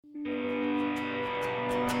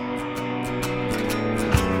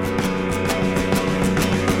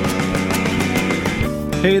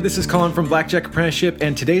Hey, this is Colin from Blackjack Apprenticeship,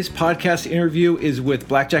 and today's podcast interview is with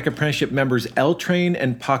Blackjack Apprenticeship members Ltrain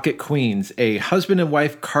and Pocketqueens, a husband and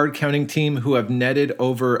wife card counting team who have netted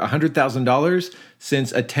over $100,000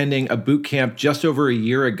 since attending a boot camp just over a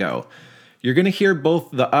year ago. You're going to hear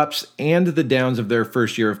both the ups and the downs of their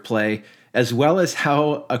first year of play, as well as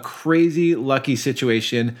how a crazy lucky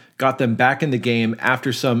situation got them back in the game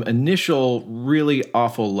after some initial really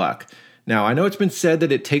awful luck. Now, I know it's been said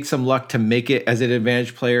that it takes some luck to make it as an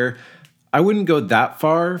advantage player. I wouldn't go that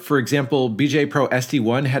far. For example, BJA Pro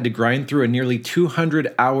ST1 had to grind through a nearly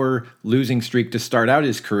 200-hour losing streak to start out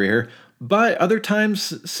his career, but other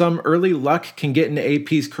times, some early luck can get an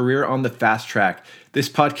AP's career on the fast track. This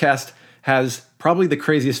podcast has probably the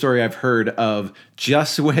craziest story I've heard of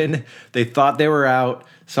just when they thought they were out,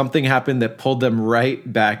 something happened that pulled them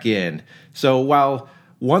right back in. So while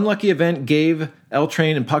one lucky event gave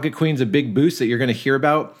Ltrain and Pocketqueens a big boost that you're going to hear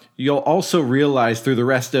about, you'll also realize through the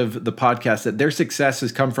rest of the podcast that their success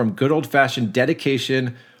has come from good old-fashioned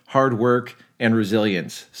dedication, hard work, and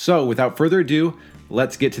resilience. So without further ado,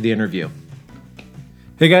 let's get to the interview.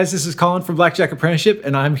 Hey guys, this is Colin from Blackjack Apprenticeship,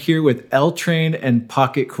 and I'm here with Ltrain and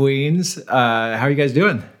Pocketqueens. How are you guys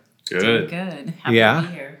doing? Good. Good. Happy to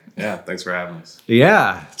be here. Yeah, thanks for having us.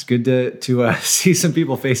 Yeah, it's good to see some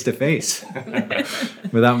people face to face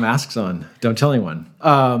without masks on. Don't tell anyone.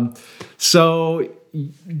 So,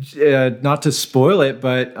 not to spoil it,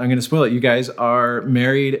 but I'm going to spoil it. You guys are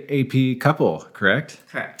married AP couple, correct?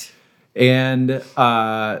 Correct. And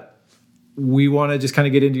we want to just kind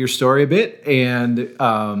of get into your story a bit and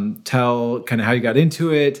tell kind of how you got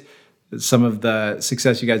into it, some of the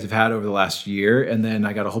success you guys have had over the last year, and then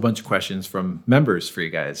I got a whole bunch of questions from members for you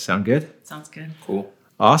guys. Sound good? Sounds good. Cool.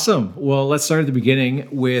 Awesome. Well, let's start at the beginning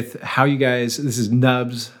with how you guys, this is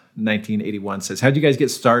Nubs 1981 says, how'd you guys get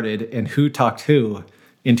started and who talked who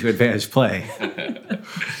into advantage play?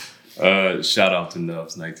 Shout out to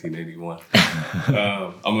Nubs 1981.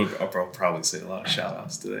 I'll probably say a lot of shout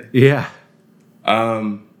outs today. Yeah.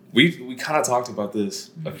 We kind of talked about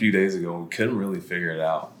this a few days ago. We couldn't really figure it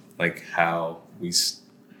out, like how we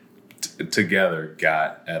together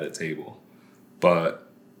got at a table. But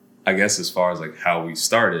I guess as far as like how we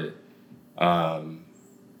started, a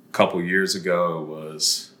couple years ago, it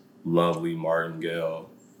was lovely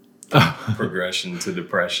martingale, progression to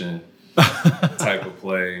depression type of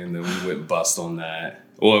play. And then we went bust on that.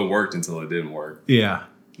 Well, it worked until it didn't work. Yeah.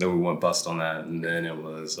 Then we went bust on that. And then it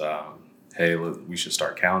was, hey, look, we should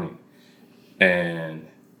start counting. And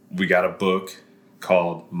we got a book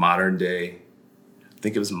called Modern Day, I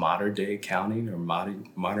think it was Modern Day Counting or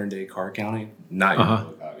Modern Day Card Counting. Not your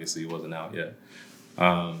book, obviously, it wasn't out yet.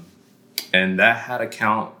 And that had a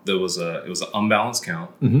count that was it was an unbalanced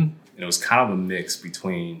count. Mm-hmm. And it was kind of a mix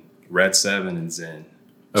between Red 7 and Zen.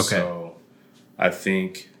 Okay. So I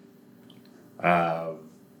think 2s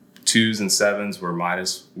and 7s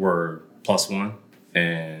were +1,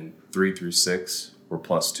 and 3 through 6 were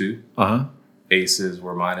 +2. Uh-huh. Aces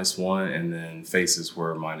were -1, and then faces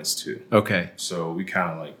were -2. Okay. So we kind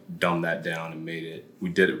of like dumbed that down and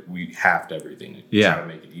we halved everything to try to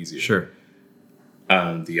make it easier. Sure.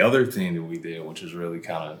 The other thing that we did, which was really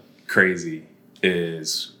kind of crazy,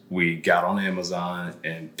 is we got on Amazon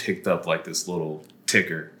and picked up like this little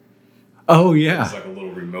ticker. Oh, yeah. It's like a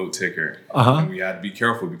little remote ticker. And we had to be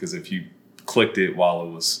careful because if you clicked it while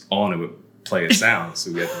it was on, it would play a sound.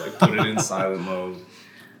 So we had to like put it in silent mode.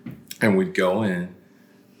 And we'd go in,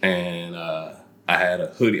 and I had a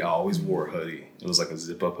hoodie. I always wore a hoodie. It was like a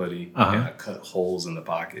zip-up hoodie, and I cut holes in the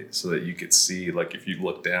pocket so that you could see, like if you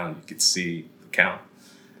look down, you could see the count.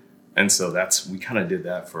 And so we kind of did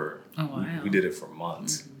that for, we did it for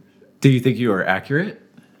months. Do you think you were accurate?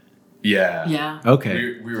 Yeah. Yeah.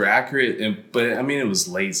 Okay. We were accurate, but I mean, it was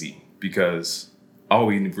lazy because all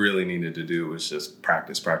we really needed to do was just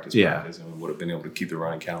practice, and we would have been able to keep the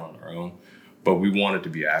running count on our own. But we wanted to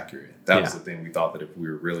be accurate. That was the thing. We thought that if we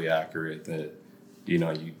were really accurate, that,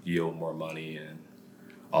 you yield more money and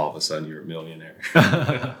all of a sudden you're a millionaire.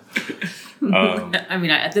 I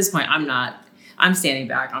mean, at this point, I'm standing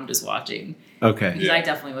back. I'm just watching. Okay. Because I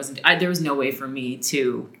definitely wasn't, there was no way for me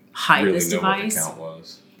to hide really this device. What the count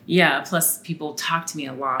was. Yeah. Plus people talked to me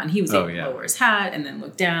a lot, and he was able to lower his hat and then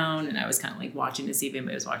look down, and I was kind of like watching to see if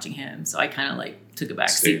anybody was watching him. So I kind of like took a back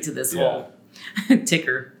seat to this whole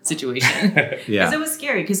ticker situation. Because it was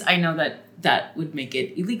scary, because I know that would make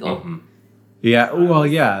it illegal. Mm-hmm. Yeah, well,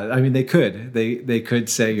 yeah. I mean, they could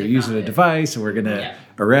say you're using a device and we're going to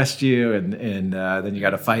arrest you, and then you got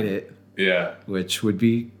to fight it. Yeah. Which could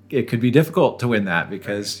be difficult to win that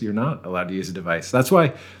because you're not allowed to use a device. That's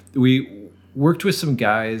why we worked with some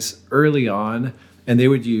guys early on and they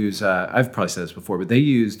would use, I've probably said this before, but they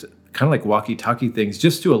used kind of like walkie-talkie things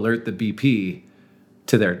just to alert the BP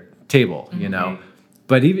to their table, you know.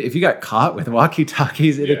 But even if you got caught with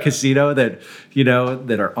walkie-talkies in a casino that, you know,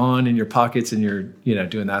 that are on in your pockets and you're, you know,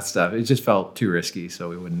 doing that stuff, it just felt too risky. So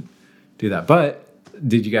we wouldn't do that. But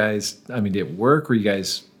did you guys, did it work? Were you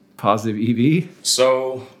guys positive EV?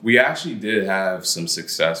 So we actually did have some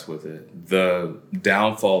success with it. The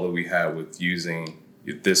downfall that we had with using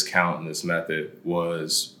this count and this method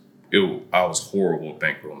was I was horrible at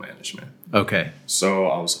bankroll management. Okay. So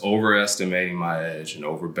I was overestimating my edge and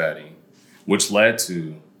overbetting, which led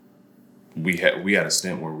to we had a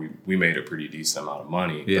stint where we made a pretty decent amount of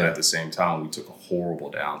money, but at the same time we took a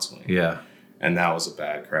horrible downswing. Yeah. And that was a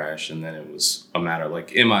bad crash. And then it was a matter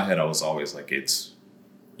like in my head I was always like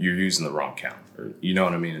you're using the wrong count, or you know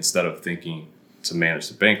what I mean? Instead of thinking to manage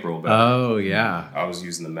the bankroll better. Oh yeah. I was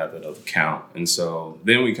using the method of the count. And so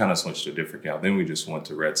then we kind of switched to a different count. Then we just went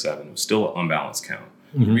to red 7. It was still an unbalanced count.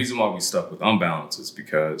 The reason why we stuck with unbalanced is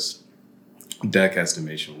because deck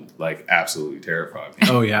estimation like absolutely terrified me.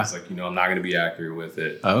 Oh yeah. It's like, I'm not going to be accurate with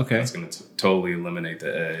it. Oh, okay. It's going to totally eliminate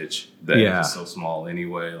the edge. The edge is so small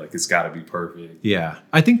anyway. Like it's got to be perfect. Yeah.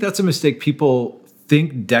 I think that's a mistake. People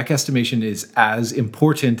think deck estimation is as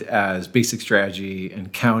important as basic strategy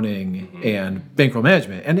and counting and bankroll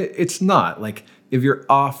management. And it's not. Like if you're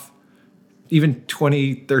off even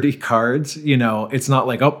 20, 30 cards, it's not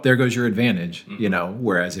like, oh, there goes your advantage,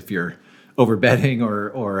 whereas if you're over betting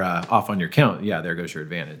or off on your count, there goes your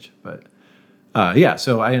advantage. But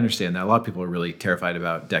so I understand that. A lot of people are really terrified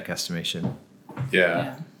about deck estimation.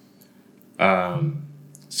 Yeah.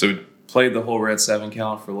 So we played the whole red 7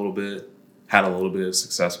 count for a little bit, had a little bit of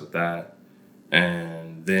success with that.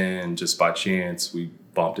 And then just by chance, we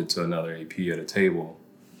bumped into another AP at a table.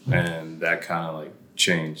 And that kind of like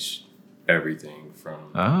changed everything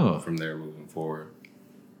from there moving forward.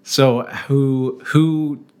 So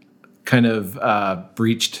who kind of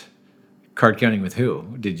breached card counting with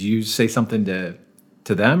who? Did you say something to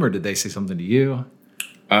them, or did they say something to you?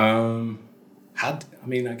 I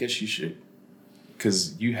guess you should,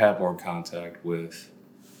 because you have more contact with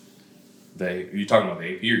you're talking about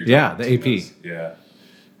the AP? The AP. Yeah.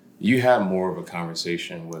 You have more of a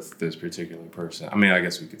conversation with this particular person. I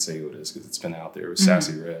guess we could say who it is because it's been out there. It was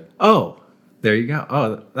Sassy Red. Oh, there you go.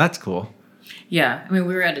 Oh, that's cool. Yeah. We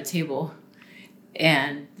were at a table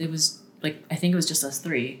and it was I think it was just us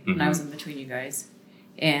 3 and I was in between you guys.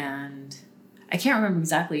 And I can't remember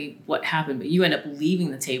exactly what happened, but you end up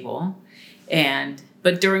leaving the table.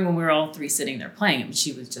 But during when we were all 3 sitting there playing,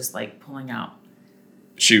 she was just pulling out.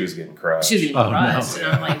 She was getting crushed. No. And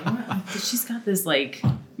I'm like, what? She's got this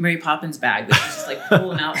Mary Poppins bag that she's just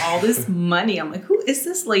pulling out all this money. I'm like, who is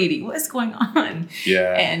this lady? What is going on?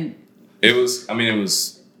 Yeah. And it was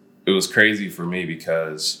crazy for me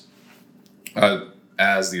because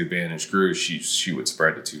as the advantage grew, she would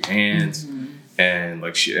spread the 2 hands.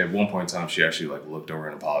 And she at one point in time, she actually looked over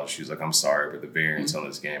and apologized. She was like, I'm sorry, but the variance on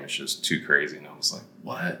this game is just too crazy. And I was like,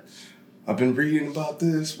 what? I've been reading about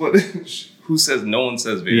this. What? Who says? No one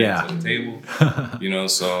says variance at the table.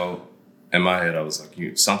 So in my head, I was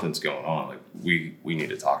like, something's going on. We need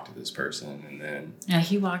to talk to this person. And then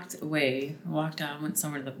he walked away, walked out, went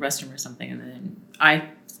somewhere to the restroom or something. And then I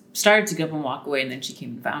started to get up and walk away. And then she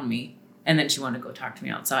came and found me. And then she wanted to go talk to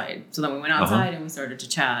me outside. So then we went outside and we started to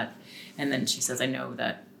chat. And then she says, I know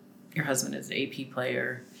that your husband is an AP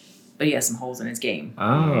player, but he has some holes in his game.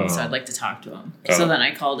 Oh. So I'd like to talk to him. So then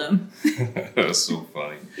I called him. That's so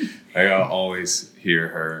funny. I always hear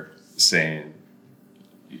her saying,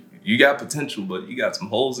 you got potential, but you got some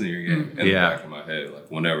holes in your game. In the back of my head,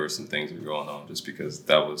 whenever some things were going on, just because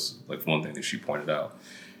that was one thing that she pointed out.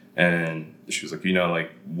 And she was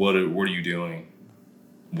like, what are you doing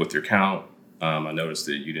with your count? I noticed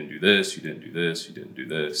that you didn't do this, you didn't do this, you didn't do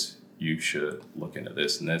this. You should look into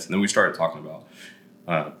this and this. And then we started talking about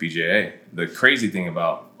BJA. The crazy thing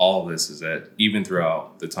about all of this is that even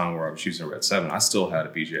throughout the time where I was using Red 7, I still had a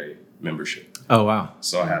BJA membership. Oh, wow.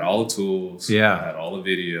 So I had all the tools. Yeah. I had all the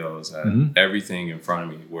videos. I had everything in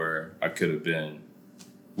front of me where we could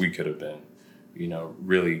have been,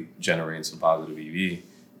 really generating some positive EV.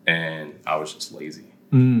 And I was just lazy.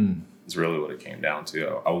 It's really what it came down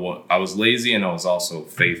to. I was lazy, and I was also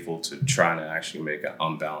faithful to trying to actually make an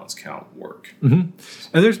unbalanced count work. And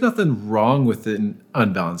there's nothing wrong with an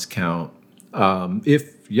unbalanced count.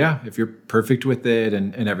 If you're perfect with it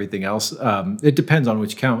and everything else, it depends on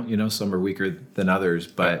which count. Some are weaker than others,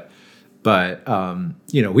 but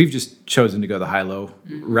we've just chosen to go the high-low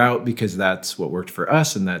route because that's what worked for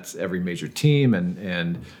us, and that's every major team,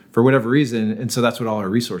 and for whatever reason, and so that's what all our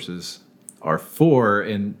resources are for.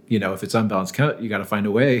 And, if it's unbalanced count, you got to find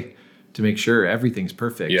a way to make sure everything's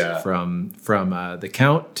perfect from the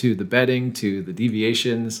count to the betting to the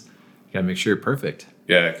deviations. You got to make sure it's perfect.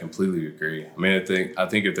 Yeah, I completely agree. I mean, I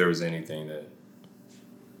think if there was anything that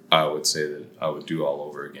I would say that I would do all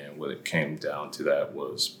over again, when it came down to that,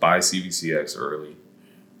 was buy CVCX early,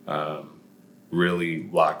 really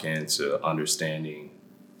lock into understanding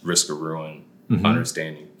risk of ruin,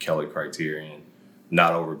 understanding Kelly criterion,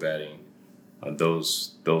 not over betting.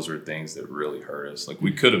 Those are things that really hurt us. Like,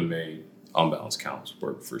 we could have made unbalanced counts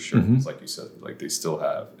work for sure. It's like you said, like, they still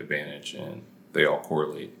have advantage and they all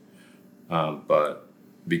correlate. But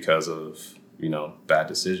because of, bad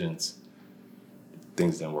decisions,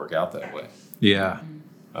 things didn't work out that way. Yeah.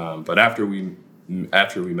 But after we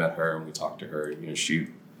met her and we talked to her,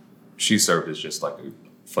 she served as just like a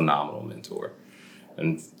phenomenal mentor.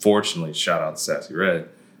 And fortunately, shout out to Sassy Red,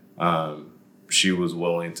 she was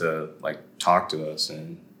willing to like talk to us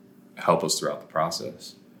and help us throughout the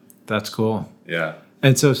process. That's cool. Yeah.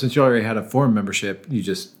 And so since you already had a forum membership, you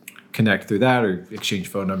just connect through that or exchange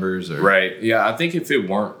phone numbers? Or Right. Yeah. I think if it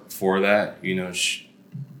weren't for that,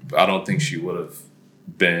 I don't think she would have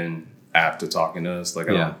been apt to talking to us. Like,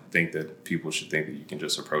 I don't think that people should think that you can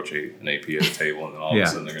just approach an AP at a table and then all of a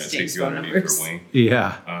sudden they're going to take you underneath their wing.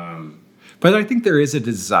 Yeah. But I think there is a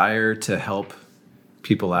desire to help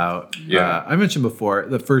people out. Yeah. I mentioned before,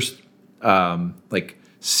 the first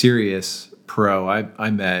serious pro I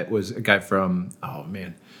met was a guy from, I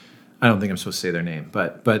don't think I'm supposed to say their name,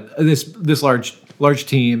 but this large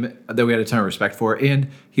team that we had a ton of respect for, and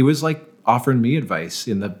he was like offering me advice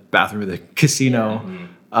in the bathroom of the casino,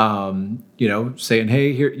 saying,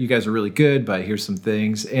 "Hey, here, you guys are really good, but here's some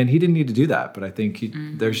things." And he didn't need to do that, but I think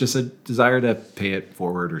there's just a desire to pay it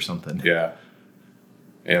forward or something. Yeah,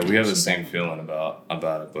 yeah, we have the same feeling about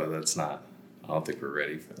it, but that's not. I don't think we're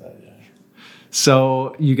ready for that yet.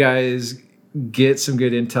 So you guys get some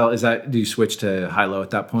good intel. Do you switch to high-low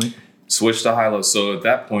at that point? Switch to high-low. So at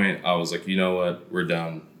that point, I was like, you know what? We're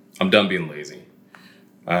done. I'm done being lazy.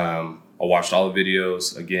 I watched all the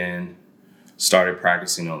videos again, started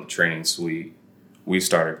practicing on the training suite. We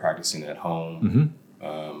started practicing at home.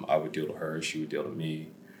 I would deal to her. She would deal to me.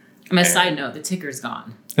 Side note, the ticker's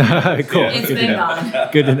gone. Cool. It's been gone.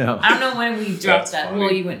 Good to know. I don't know when we dropped that. Funny.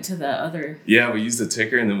 Well, you went to the other. Yeah, we used the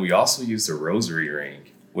ticker, and then we also used the rosary ring,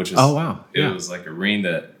 which is It was like a ring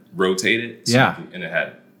that rotated. And it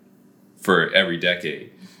had, for every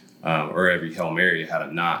decade or every Hail Mary, it had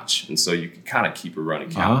a notch. And so you could kind of keep a running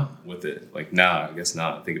count with it. Like now, I guess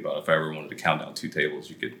now I think about it, if I ever wanted to count down 2 tables,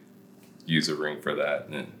 you could use a ring for that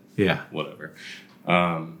and whatever.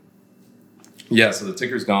 So the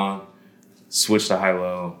ticker's gone, switched to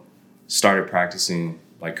high-low, started practicing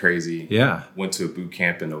like crazy. Yeah. Went to a boot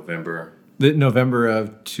camp in November. The November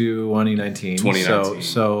of 2019.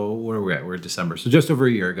 So where are we at? We're in December. So just over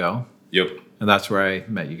a year ago. Yep. And that's where I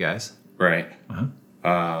met you guys. Right.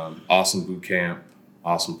 Awesome boot camp.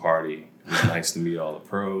 Awesome party. It was nice to meet all the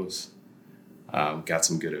pros. Got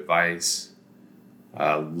some good advice.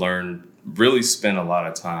 Really spent a lot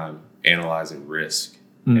of time analyzing risk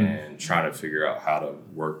and trying to figure out how to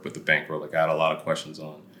work with the bankroll. Like, I had a lot of questions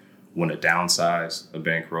on when to downsize a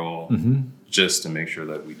bankroll just to make sure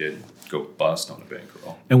that we didn't go bust on a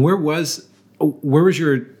bankroll. And where was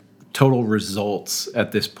your total results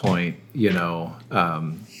at this point?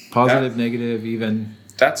 Positive, negative, even?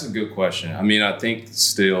 That's a good question. I mean, I think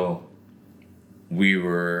still we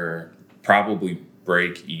were probably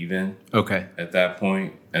break even at that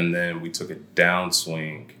point. And then we took a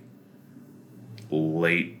downswing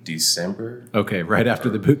late December. Okay, right after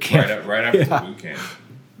the boot camp. Right after the boot camp.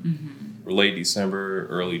 Late December,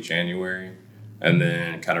 early January. And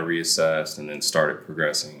then kind of reassessed and then started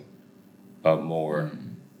progressing up more.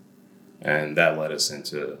 And that led us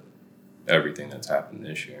into everything that's happened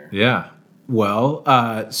this year. Yeah.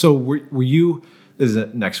 Well, so were you, this is the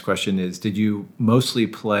next question is, did you mostly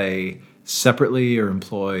play separately or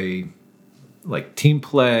employ like team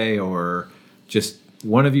play or just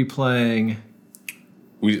one of you playing?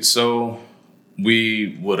 We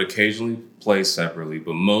would occasionally play separately,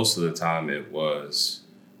 but most of the time it was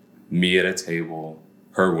me at a table,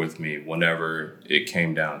 her with me. Whenever it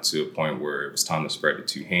came down to a point where it was time to spread to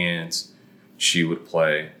 2 hands, she would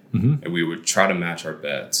play, and we would try to match our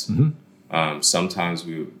bets. Sometimes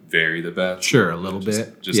we would vary the bets. Sure, a little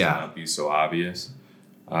bit. Just not be so obvious.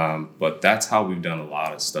 But that's how we've done a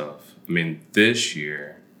lot of stuff. I mean, this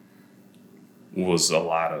year was a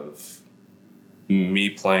lot of me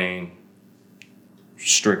playing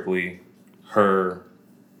strictly, her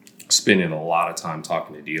spending a lot of time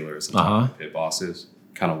talking to dealers and talking to pit bosses,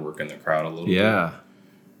 kind of working the crowd a little bit.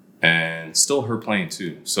 and still her playing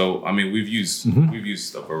too. So I mean, we've used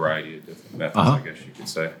a variety of different methods, I guess you could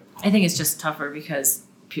say. I think it's just tougher because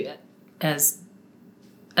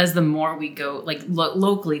as the more we go, like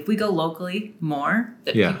locally, if we go locally more,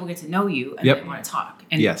 that people get to know you and they want to talk.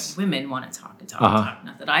 And women want to talk and talk.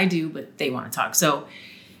 Not that I do, but they want to talk. So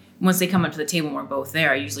once they come up to the table and we're both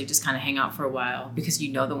there, I usually just kind of hang out for a while because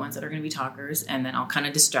you know the ones that are going to be talkers, and then I'll kind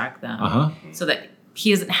of distract them so that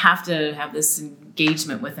he doesn't have to have this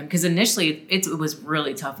engagement with him. Because initially it was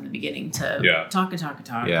really tough in the beginning to talk.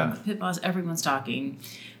 Yeah. And the pit boss, everyone's talking.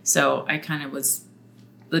 So I kind of was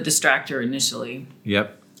the distractor initially.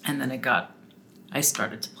 Yep. And then I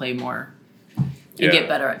started to play more and get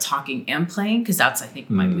better at talking and playing because that's, I think,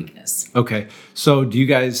 my weakness. Okay. So do you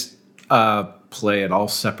guys play it all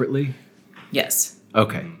separately? Yes.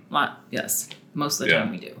 Okay. Yes. Most of the time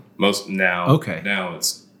we do. Now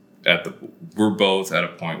it's we're both at a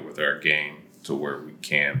point with our game to where we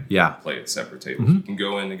can play at separate tables. We can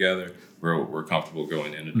go in together. We're comfortable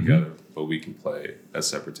going in together, but we can play at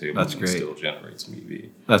separate tables. That's great. Still generate some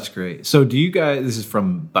EV. That's great. So do you guys, this is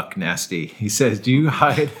from Buck Nasty. He says, do you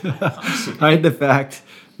hide the fact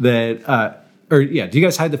that, do you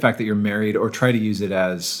guys hide the fact that you're married or try to use it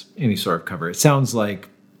as any sort of cover? It sounds like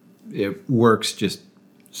it works just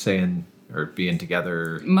saying or being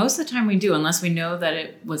together. Most of the time we do, unless we know that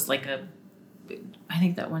it was like I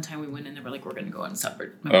think that one time we went in, they were like, we're going to go in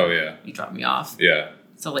separate. Remember, you dropped me off. Yeah.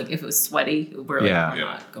 So like if it was sweaty, we're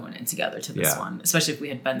not going in together to this one. Especially if we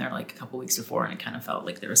had been there like a couple weeks before and it kind of felt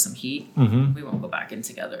like there was some heat. We won't go back in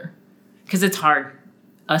together. Because it's hard.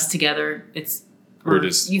 Us together, you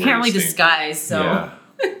can't really disguise, so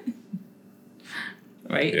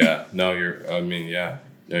right? Yeah. No, you're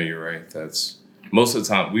right. That's most of the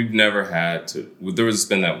time we've never had to. There has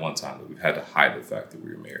been that one time that we've had to hide the fact that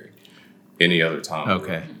we were married. Any other time,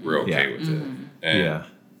 we're okay with it. And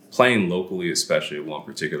playing locally, especially at one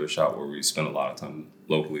particular shop where we spent a lot of time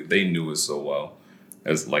locally, they knew us so well.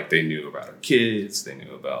 As like they knew about our kids, they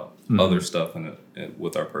knew about other stuff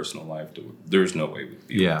with our personal life. There's no way we'd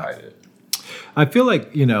be able to hide it. I feel like,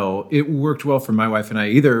 it worked well for my wife and I,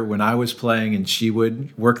 either when I was playing and she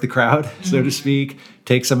would work the crowd, so to speak,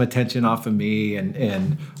 take some attention off of me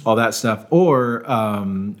and all that stuff. Or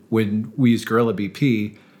when we used Gorilla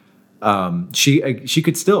BP, she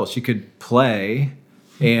could play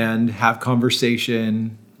and have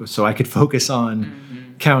conversation so I could focus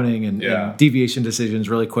on counting and deviation decisions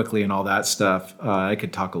really quickly and all that stuff. I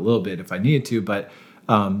could talk a little bit if I needed to, but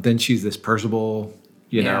then she's this personable,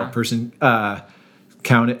 person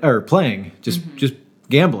counting or playing, just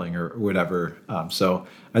gambling or whatever. So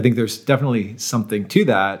I think there's definitely something to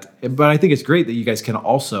that. But I think it's great that you guys can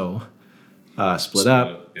also split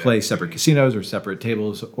up, play separate casinos or separate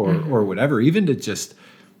tables or whatever, even to just,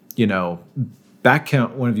 back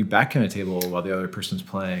count a table while the other person's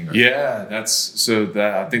playing. I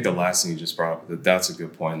think the last thing you just brought up, that's a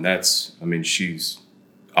good point. She's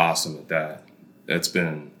awesome at that. That's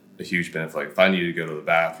been a huge benefit. Like if I need to go to the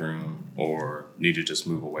bathroom or need to just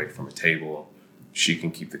move away from a table, she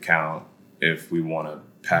can keep the count. If we want to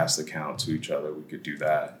pass the count to each other, we could do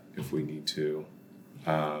that if we need to.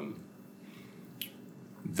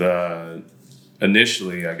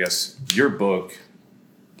 Initially, I guess your book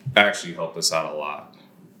actually helped us out a lot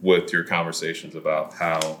with your conversations about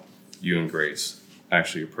how you and Grace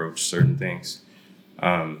actually approach certain things.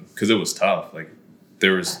 Because it was tough. Like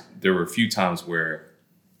there were a few times where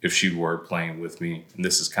if she were playing with me, and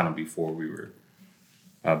this is kind of before we were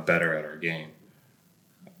better at our game,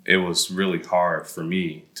 it was really hard for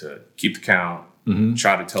me to keep the count,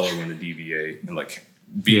 try to tell her when to deviate, and like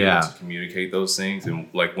be able to communicate those things. And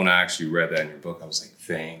like when I actually read that in your book, I was like,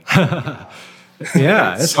 dang.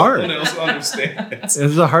 Yeah, it's hard. Someone else understands.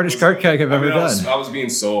 It's the hardest card keg I've ever done. I was being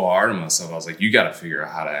so hard on myself. I was like, you got to figure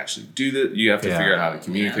out how to actually do that. You have to figure out how to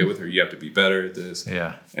communicate with her. You have to be better at this.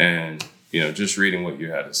 Yeah. And, just reading what you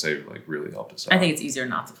had to say like really helped us out. I think it's easier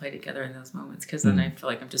not to play together in those moments because then I feel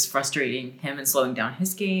like I'm just frustrating him and slowing down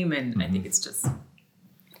his game. And I think it's just...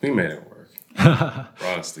 We made it work.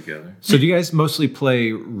 Brought us together. So do you guys mostly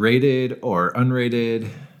play rated or unrated?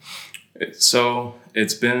 So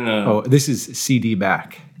it's been... this is CD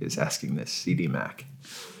Mac is asking this. CD Mac.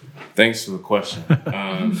 Thanks for the question.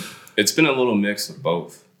 It's been a little mix of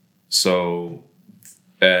both. So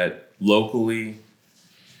locally...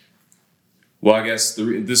 Well, I guess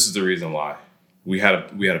this is the reason why. We had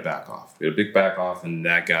a back off. We had a big back off, and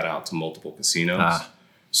that got out to multiple casinos.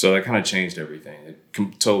 So that kind of changed everything.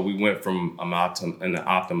 So we went from an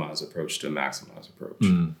optimized approach to a maximized approach.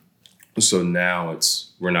 So now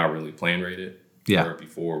we're not really playing rated. Yeah. Where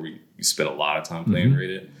before we spent a lot of time playing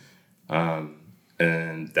rated. And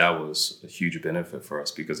And that was a huge benefit for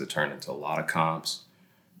us because it turned into a lot of comps.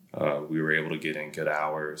 We were able to get in good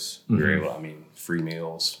hours. We were able to, free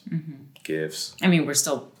meals, gifts. We're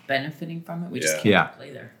still benefiting from it. We just can't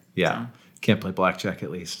play there. Yeah. So. Can't play blackjack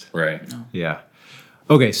at least. Right. No. Yeah.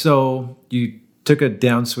 Okay, so you took a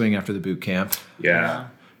downswing after the boot camp. Yeah.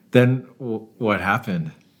 Then what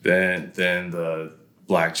happened? Then the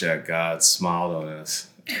blackjack gods smiled on us.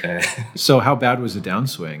 So how bad was the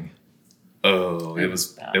downswing? Oh, it was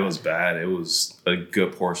bad. It was a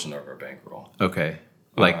good portion of our bankroll. Okay.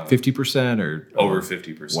 Like 50% or over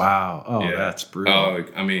 50%. Wow. Oh, yeah. That's brutal. Oh,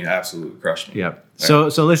 absolutely crushed me. Yep. So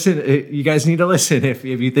listen, you guys need to listen. If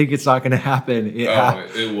you think it's not going to happen, it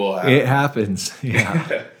will happen. It happens.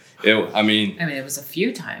 Yeah. It was a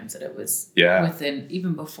few times that it was within,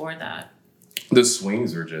 even before that. The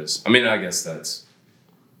swings are just, I guess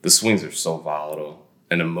the swings are so volatile.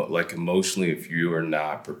 And emotionally, if you are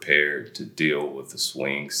not prepared to deal with the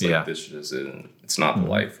swings, this just isn't, it's not the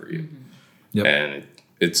life for you. Yep. And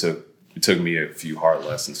it took me a few hard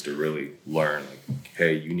lessons to really learn,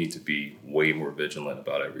 hey, you need to be way more vigilant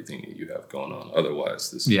about everything that you have going on.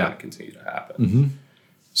 Otherwise, this is going to continue to happen. Mm-hmm.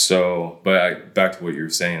 So, but back to what you were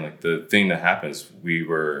saying, the thing that happens,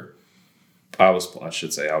 I was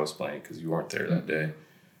playing because you weren't there that day.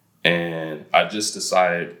 And I just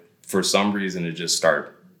decided for some reason to just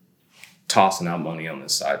start tossing out money on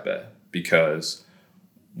this side bet because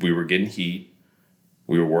we were getting heat.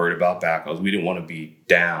 We were worried about backlogs. We didn't want to be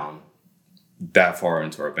down that far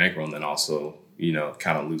into our bankroll and then also,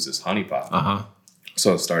 kind of lose this honeypot. Uh-huh.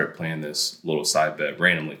 So I started playing this little side bet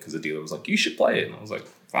randomly because the dealer was like, you should play it. And I was like,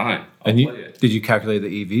 fine, I'll play it. Did you calculate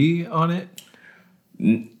the EV on it?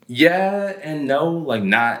 Yeah and no,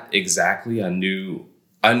 not exactly. I knew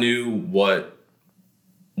what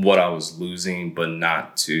I was losing, but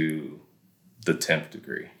not to the 10th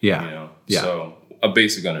degree. Yeah. Yeah. So a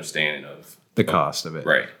basic understanding of the cost of it.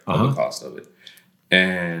 Right. Of the cost of it.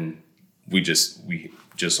 And we just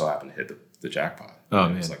so happened to hit the jackpot. Oh,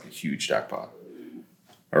 man. It was a huge jackpot.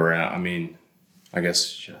 Around, I guess,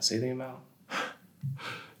 should I say the amount?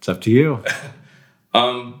 It's up to you.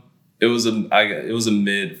 It was a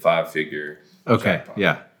mid 5-figure jackpot.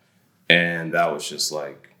 Yeah. And that was just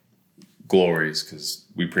glorious because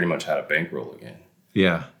we pretty much had a bankroll again.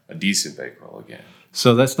 Yeah. A decent bankroll again.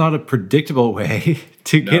 So that's not a predictable way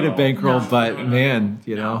to get a bankroll, man,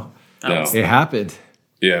 it happened.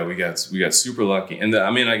 Yeah, we got super lucky. And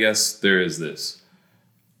I guess there is this.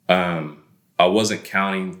 I wasn't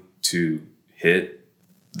counting to hit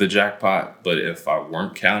the jackpot, but if I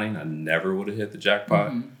weren't counting, I never would have hit the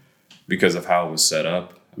jackpot because of how it was set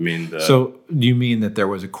up. So you mean that there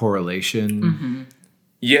was a correlation? Mm-hmm.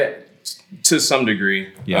 Yeah, to some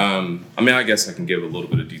degree. Yeah. I guess I can give a little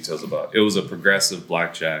bit of details about it. It was a progressive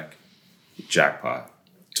blackjack jackpot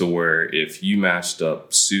to where if you matched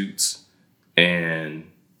up suits and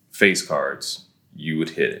face cards, you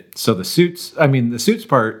would hit it. So the suits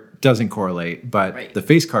part doesn't correlate, but the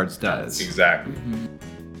face cards does. Exactly. Mm-hmm.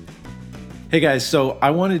 Hey guys, so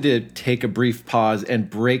I wanted to take a brief pause and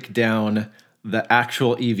break down the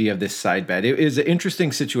actual EV of this side bet. It is an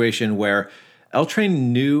interesting situation where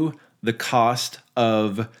Ltrain knew the cost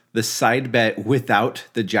of the side bet without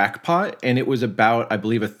the jackpot, and it was about, I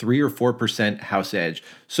believe, a 3 or 4% house edge.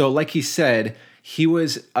 So like he said, he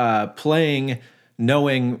was playing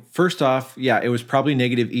knowing, first off, it was probably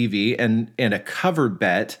negative EV and a covered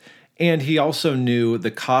bet, and he also knew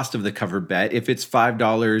the cost of the covered bet. If it's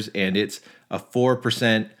 $5 and it's a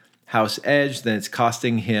 4% house edge, then it's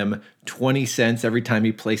costing him 20 cents every time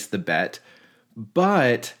he placed the bet.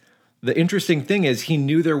 But the interesting thing is he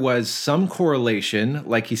knew there was some correlation,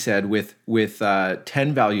 like he said, with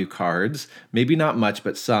 10 value cards, maybe not much,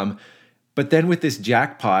 but some. But then with this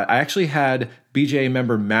jackpot, I actually had BJA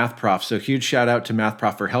member Math Prof, so huge shout out to Math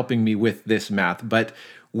Prof for helping me with this math. But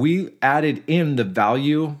we added in the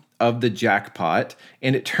value of the jackpot,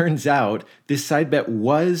 and it turns out this side bet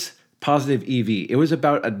was positive EV. It was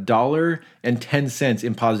about $1.10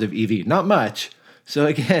 in positive EV, not much. So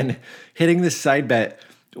again, hitting this side bet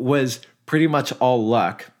was pretty much all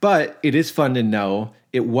luck, but it is fun to know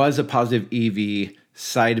it was a positive EV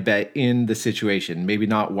side bet in the situation. Maybe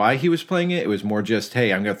not why he was playing it. It was more just,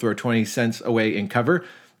 hey, I'm going to throw 20 cents away in cover.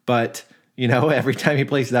 But, every time he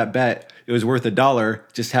placed that bet, it was worth $1.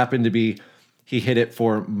 Just happened to be he hit it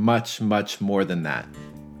for much, much more than that.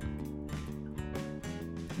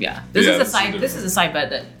 Yeah. This is a side bet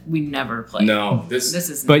that we never played. No, this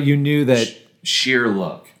is But you knew that sheer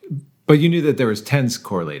luck. But you knew that there was 10s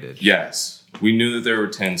correlated. Yes. We knew that there were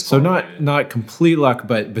 10s so correlated. So not complete luck,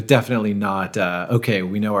 but definitely not, okay,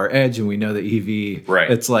 we know our edge and we know the EV. Right.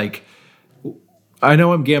 It's like, I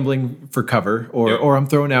know I'm gambling for cover, or I'm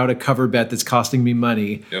throwing out a cover bet that's costing me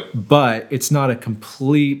money, but it's not a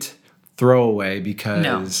complete throwaway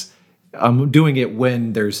because I'm doing it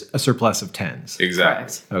when there's a surplus of tens. Exactly.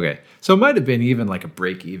 Correct. Okay. So it might have been even like a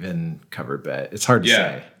break-even cover bet. It's hard to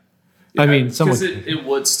say. Yeah, I mean, because it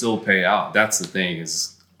would still pay out. That's the thing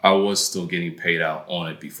is I was still getting paid out on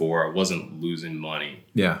it before. I wasn't losing money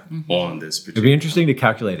on this particular. It'd be interesting to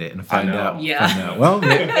calculate it and find out. Yeah. Find out. Well,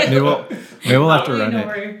 maybe we'll have to run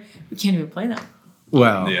it. We can't even play that.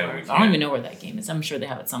 Well, I don't even know where that game is. I'm sure they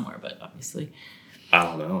have it somewhere, but obviously. I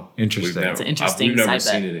don't know. Interesting. It's an interesting We've never side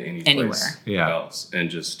seen bet it anywhere else, and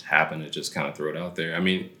just happened to just kind of throw it out there. I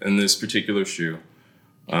mean, in this particular shoe,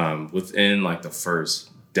 within like the first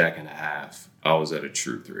deck and a half, I was at a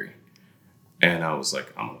true 3, and I was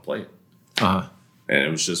like, I'm gonna play it. And it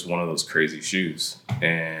was just one of those crazy shoes.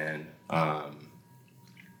 And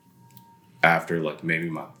after like maybe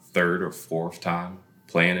my 3rd or 4th time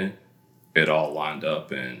playing it, it all lined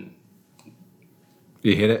up, and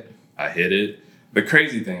you hit it. I hit it. The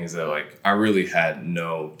crazy thing is that like I really had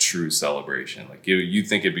no true celebration. Like you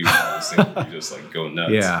think it'd be one of those things where you just like go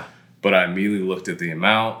nuts. Yeah. But I immediately looked at the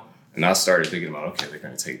amount and I started thinking about, okay, they're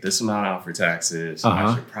going to take this amount out for taxes.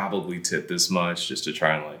 I should probably tip this much just to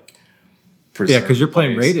try and like preserve. Yeah, because you're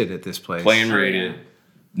playing rated at this place. Playing rated,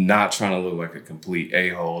 not trying to look like a complete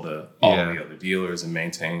a-hole to all the other dealers and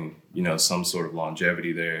maintain, some sort of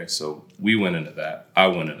longevity there. So we went into that. I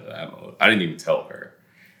went into that mode. I didn't even tell her.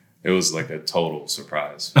 It was like a total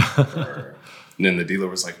surprise for her. And then the dealer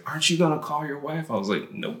was like, aren't you going to call your wife? I was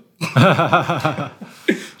like, nope.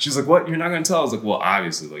 She's like, what? You're not going to tell? I was like, well,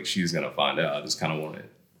 obviously, like she's going to find out. I just kind of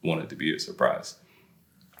wanted to be a surprise.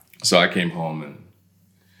 So I came home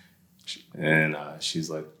and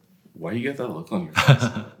she's like, why you got that look on your face?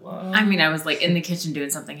 Like, I mean, I was like in the kitchen doing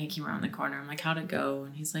something. He came around the corner. I'm like, how'd it go?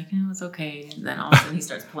 And he's like, it's okay. And then all of a sudden he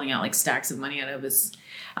starts pulling out like stacks of money out of his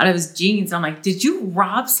jeans. I'm like, did you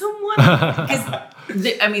rob someone? Because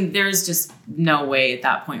there's just no way at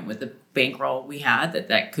that point with the bankroll we had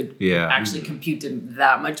that could actually compute to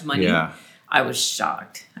that much money. Yeah. I was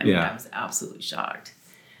shocked. I was absolutely shocked.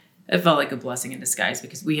 It felt like a blessing in disguise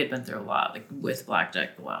because we had been through a lot, like with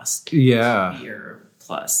blackjack the last year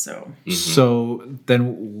plus. So, so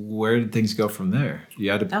then where did things go from there?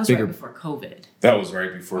 You had that was right before COVID. That was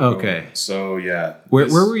right before COVID. Okay. So yeah. Where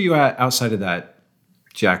were you at outside of that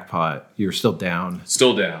jackpot? You were still down.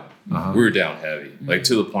 Still down. We were down heavy. Like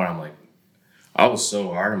to the point I'm like, I was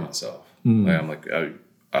so hard on myself. Like I'm like, I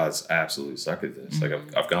was absolutely suck at this. Like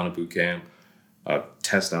I've gone to boot camp. I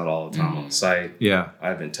test out all the time on the site. Yeah.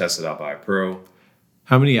 I've been tested out by a pro.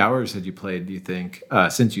 How many hours had you played, do you think,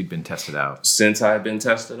 since you'd been tested out? Since I've been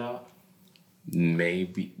tested out?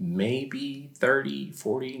 Maybe 30,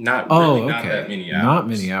 40. Not that many hours. Not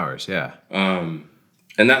many hours, yeah. And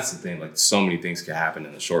that's the thing. Like, so many things can happen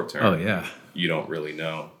in the short term. Oh, yeah. You don't really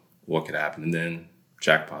know what could happen. And then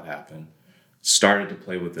jackpot happened. Started to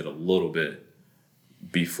play with it a little bit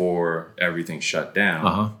before everything shut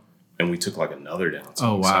down. And we took like another down.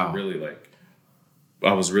 Oh, wow. So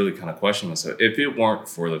I was really kind of questioning myself. If it weren't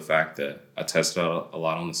for the fact that I tested out a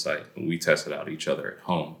lot on the site and we tested out each other at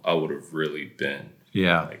home, I would have really been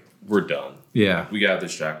like, we're done. Yeah. We got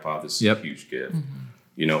this jackpot. This is a huge gift.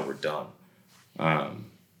 We're done.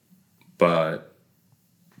 But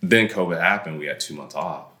then COVID happened. We had 2 months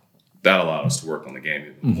off. That allowed us to work on the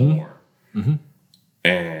game even more.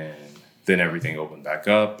 And then everything opened back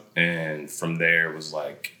up. And from there was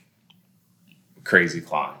like crazy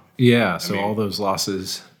climb. Yeah, so all those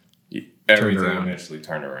losses everything eventually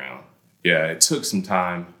turned around. Yeah, it took some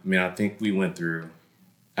time. I mean, I think we went through,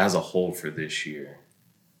 as a whole for this year,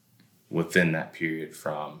 within that period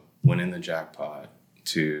from winning the jackpot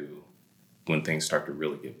to when things start to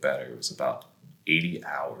really get better, it was about 80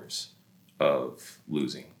 hours of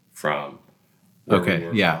losing from where we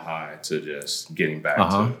were from high to just getting back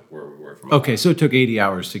to where we were from high. So it took 80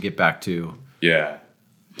 hours to get back to...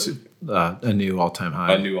 a new all-time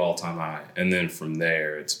high. A new all-time high. And then from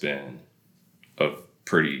there, it's been a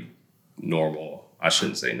pretty normal, I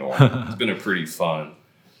shouldn't say normal. It's been a pretty fun,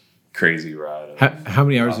 crazy ride. How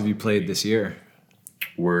many hours have you played this year?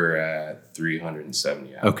 We're at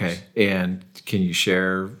 370 hours. Okay. And can you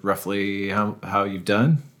share roughly how you've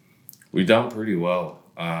done? We've done pretty well.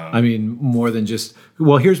 More than just...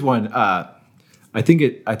 Well, here's one. I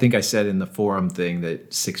think I said in the forum thing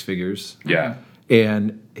that 6 figures. Yeah.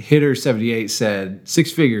 And Hitter78 said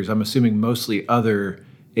 6 figures, I'm assuming mostly other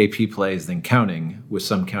AP plays than counting, with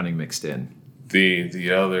some counting mixed in.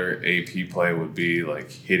 The other AP play would be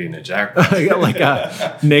like hitting a jackpot. Like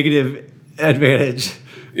a negative advantage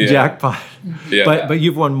jackpot. Yeah. But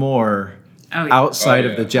you've won more outside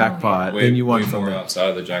of the jackpot than you won from outside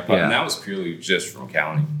of the jackpot. And that was purely just from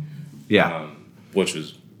counting. Yeah. Which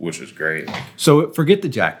was great. So forget the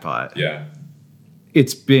jackpot. Yeah.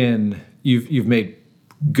 It's been you've made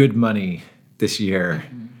good money this year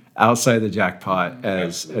outside the jackpot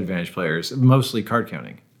as advantage players, mostly card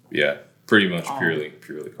counting. Yeah. Pretty much purely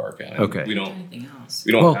card counting. Okay. We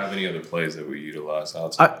don't have any other plays that we utilize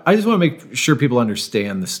outside. I just want to make sure people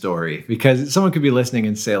understand the story, because someone could be listening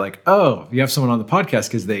and say like, oh, you have someone on the podcast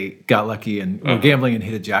because they got lucky and were gambling and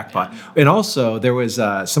hit a jackpot. And also there was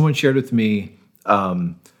someone shared with me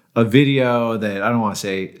a video that I don't want to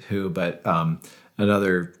say who, but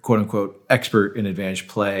another quote unquote expert in advantage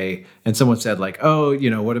play. And someone said like, oh,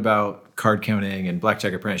 what about card counting and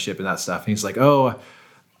blackjack apprenticeship and that stuff? And he's like, oh,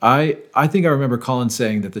 I think I remember Colin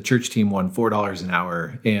saying that the church team won $4 an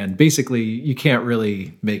hour, and basically you can't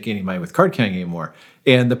really make any money with card counting anymore.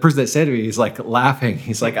 And the person that said to me, he's like laughing.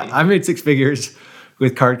 He's like, I made 6 figures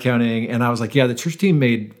with card counting. And I was like, yeah, the church team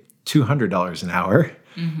made $200 an hour.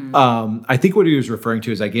 I think what he was referring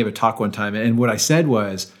to is I gave a talk one time, and what I said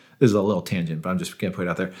was, this is a little tangent, but I'm just going to put it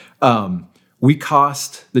out there.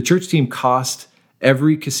 The church team cost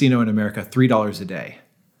every casino in America $3 a day.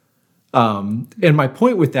 And my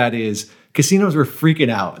point with that is casinos were freaking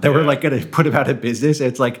out that we're like going to put them out of business.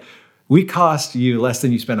 It's like, we cost you less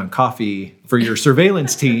than you spend on coffee for your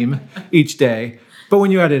surveillance team each day. But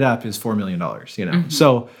when you add it up, it's $4 million,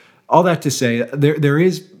 So all that to say, there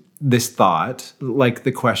is this thought, like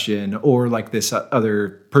the question, or like this other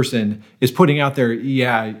person is putting out there,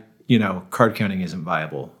 card counting isn't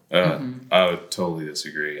viable. I would totally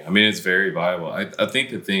disagree. I mean, it's very viable. I think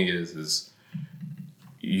the thing is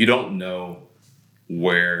you don't know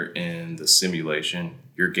where in the simulation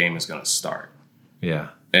your game is going to start. Yeah.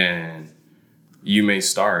 And you may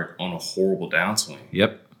start on a horrible downswing.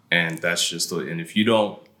 Yep. And that's just, and if you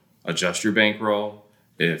don't adjust your bankroll,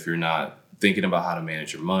 if you're not thinking about how to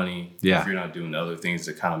manage your money, if you're not doing other things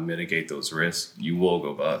to kind of mitigate those risks, you will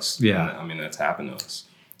go bust. Yeah. And, I mean, that's happened to us.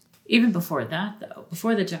 Even before that, though,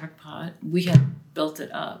 before the jackpot, we had built it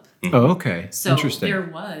up. Oh, okay. So interesting. there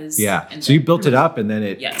was. Yeah. So you built it up and then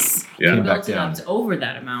it came back down. We built it up to over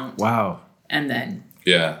that amount. Wow. And then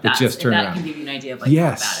it just turned around. That can give you an idea of like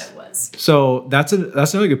how bad it was. So that's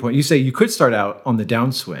another good point. You say you could start out on the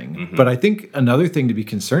downswing, but I think another thing to be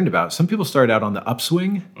concerned about, some people start out on the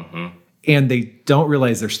upswing and they don't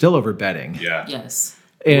realize they're still over betting. Yeah. Yes.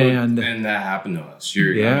 And that happened to us.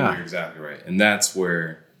 You're exactly right. And that's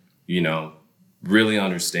where, really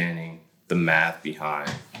understanding the math behind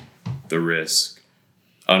the risk,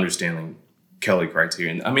 understanding Kelly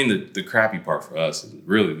criteria. And I mean, the crappy part for us, and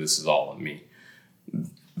really this is all on me,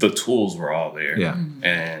 the tools were all there. Yeah.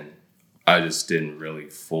 And I just didn't really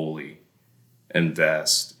fully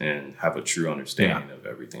invest and have a true understanding of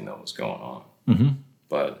everything that was going on.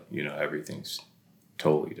 But, everything's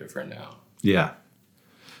totally different now. Yeah.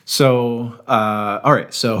 So, all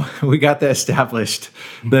right. So we got that established.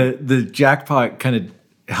 The jackpot kind of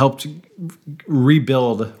helped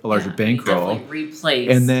rebuild a larger bankroll. Replace.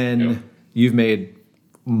 And then you've made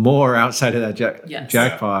more outside of that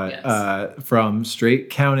jackpot from straight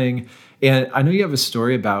counting. And I know you have a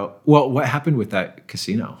story about, what happened with that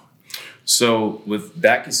casino? So with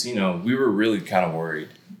that casino, we were really kind of worried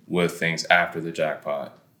with things after the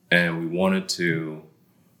jackpot. And we wanted to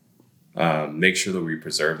make sure that we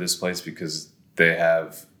preserve this place because they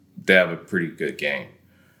have a pretty good game.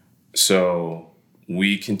 So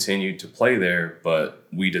we continued to play there, but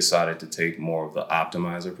we decided to take more of the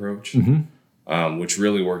optimized approach, which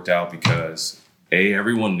really worked out because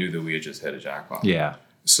everyone knew that we had just hit a jackpot. Yeah.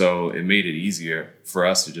 So it made it easier for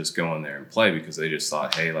us to just go in there and play because they just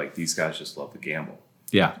thought, hey, like these guys just love to gamble.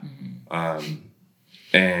 Yeah.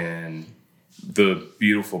 And the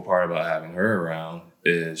beautiful part about having her around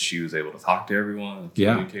is she was able to talk to everyone,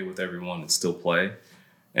 communicate with everyone and still play.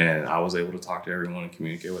 And I was able to talk to everyone and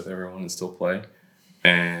communicate with everyone and still play.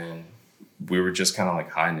 And we were just kind of like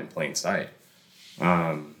hiding in plain sight.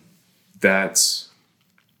 That's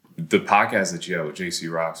the podcast that you have with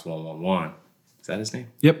JC Rocks 111. Is that his name?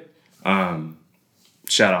 Yep.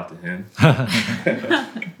 Shout out to him.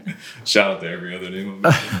 Shout out to every other name.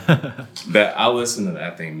 That I listened to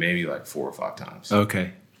that thing maybe like 4 or 5 times.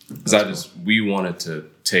 Okay. Because we wanted to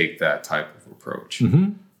take that type of approach.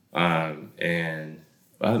 And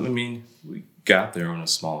I mean, we got there on a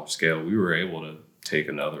smaller scale. We were able to take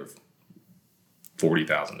another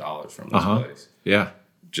 $40,000 from this place. Yeah.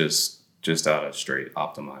 Just out of straight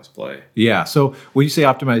optimized play. Yeah. So when you say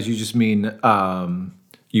optimized, you just mean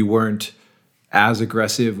you weren't as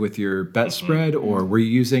aggressive with your bet spread, or were you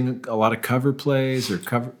using a lot of cover plays or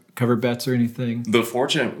cover bets or anything?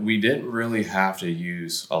 We didn't really have to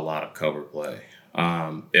use a lot of cover play.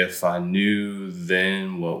 If I knew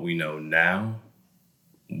then what we know now,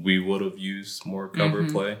 we would have used more cover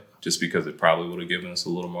play just because it probably would have given us a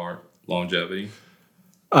little more longevity.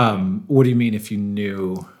 What do you mean if you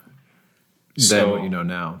knew then what you know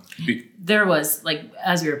now? There was, like,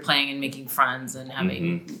 as we were playing and making friends and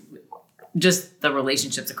having just the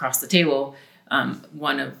relationships across the table,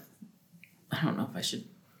 one of, I don't know if I should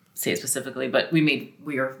say it specifically, but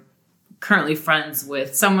we are currently friends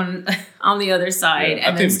with someone on the other side,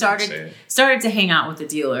 and then started to hang out with the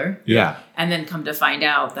dealer. Yeah. And then come to find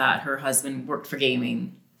out that her husband worked for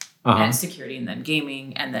gaming and security, and then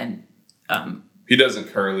gaming, and then he doesn't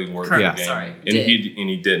currently work for gaming. Sorry, and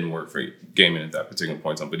he didn't work for gaming at that particular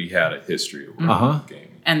point in time, but he had a history of working for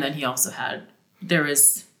gaming. And then he also had their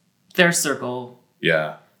circle.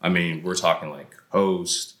 Yeah. I mean, we're talking like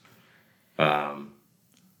host,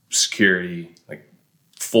 security, like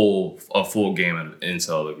a full gamut of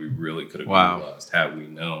intel that we really could have utilized had we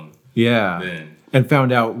known. Yeah. Then. And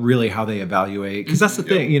found out really how they evaluate. Because that's the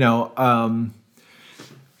thing,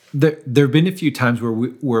 there have been a few times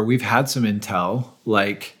where we've had some intel,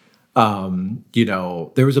 like,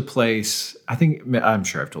 there was a place, I'm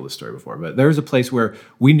sure I've told this story before, but there was a place where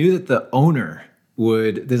we knew that the owner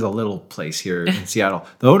there's a little place here in Seattle,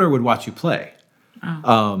 the owner would watch you play.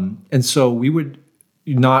 Oh. And so we would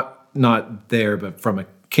not there, but from a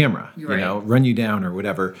camera, run you down or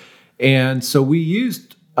whatever. And so we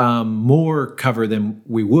used more cover than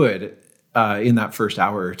we would in that first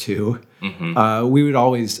hour or two. We would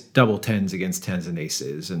always double tens against tens and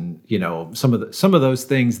aces, and some of those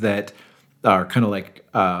things that are kind of like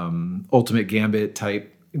ultimate gambit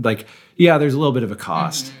type. Like, there's a little bit of a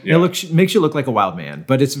cost. It makes you look like a wild man,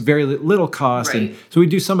 but it's very little cost. Right. And so we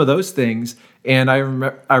do some of those things. And I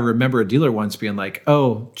remember a dealer once being like,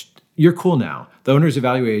 "Oh, you're cool now. The owners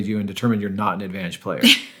evaluated you and determined you're not an advantage player."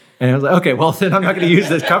 And I was like, "Okay, well then I'm not going to use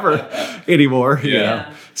this cover anymore." You know?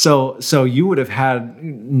 So you would have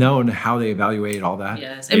known how they evaluate all that.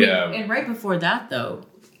 Yes. And right before that though,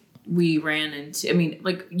 we ran into,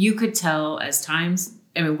 like, you could tell as times,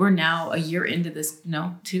 we're now a year into this,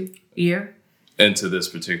 2 year? Into this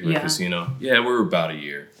particular casino. Yeah, we're about a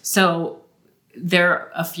year. So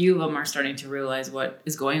a few of them are starting to realize what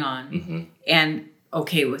is going on and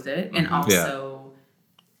okay with it. And also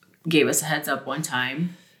gave us a heads up one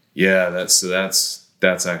time. Yeah, that's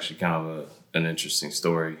actually kind of an interesting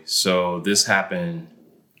story. So this happened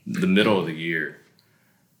the middle of the year.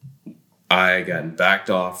 I got backed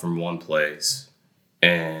off from one place,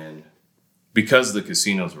 and because the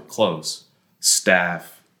casinos were close,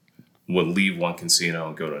 staff would leave one casino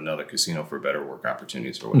and go to another casino for better work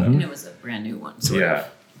opportunities or whatever. And it was a brand new one. Sort of.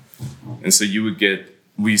 And so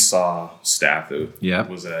we saw staff that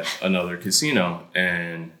was at another casino,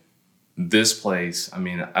 and this place, I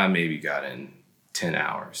maybe got in 10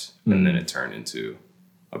 hours, and then it turned into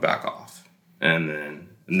a back off. And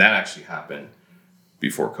that actually happened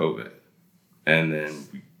before COVID. And then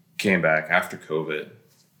we came back after COVID.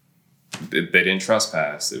 They didn't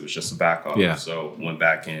trespass. It was just a back off. Yeah. So went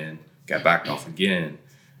back in, got backed off again.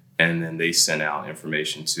 And then they sent out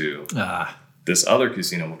information to this other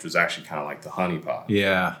casino, which was actually kind of like the honeypot.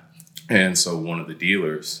 Yeah. And so one of the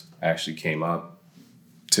dealers actually came up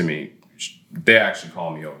to me. They actually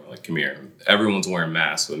called me over, like, "Come here." Everyone's wearing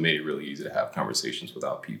masks, so it made it really easy to have conversations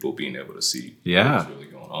without people being able to see what's really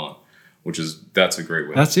going on, that's a great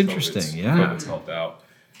way. That's interesting. COVID's helped out.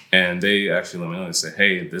 And they actually let me know and said,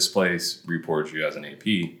 "Hey, this place reports you as an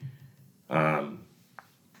AP.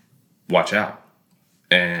 Watch out."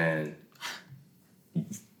 And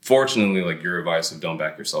fortunately, like, your advice of don't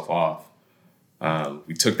back yourself off,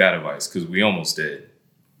 we took that advice because we almost did.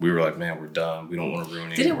 We were like, "Man, we're done. We don't want to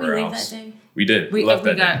ruin anywhere else." Didn't we leave that day? We did. We left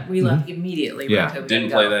that day. We left immediately. Yeah.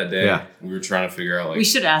 Didn't play that day. Yeah. We were trying to figure out, like... We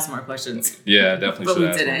should ask more questions. Yeah, definitely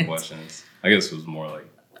should ask more questions. I guess it was more like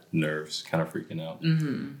nerves, kind of freaking out.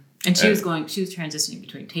 Mm-hmm. And she was transitioning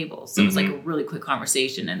between tables. So it was like a really quick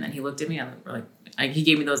conversation. And then he looked at me, he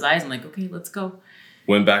gave me those eyes. I'm like, "Okay, let's go."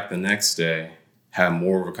 Went back the next day, had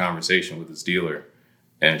more of a conversation with this dealer.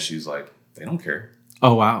 And she's like, "They don't care."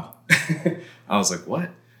 Oh, wow. I was like, "What?"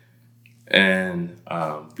 And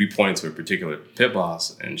we pointed to a particular pit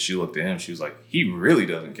boss, and she looked at him. She was like, "He really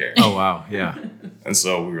doesn't care." Oh, wow. Yeah. And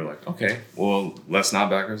so we were like, "Okay, well, let's not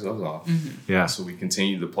back ourselves off." Mm-hmm. Yeah. So we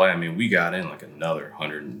continued to play. We got in like another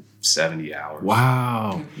 170 hours.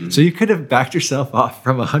 Wow. Mm-hmm. So you could have backed yourself off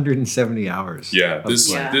from 170 hours. Yeah.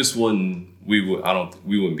 This wouldn't, we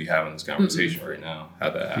wouldn't be having this conversation right now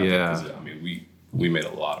had that happened. Yeah. We made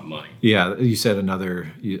a lot of money. Yeah. You said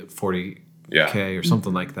another 40 K or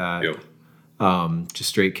something like that. Yep. Just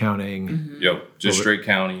straight counting. Mm-hmm. Yep. Just straight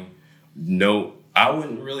counting. No, I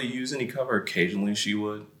wouldn't really use any cover. Occasionally she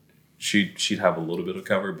would. She'd have a little bit of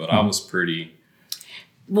cover, but I was pretty.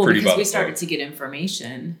 Well, because we started to get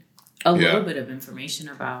information, a little bit of information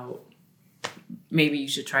about maybe you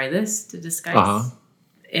should try this to disguise.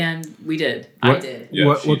 And we did. I did. Yeah,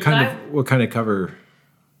 what kind of cover?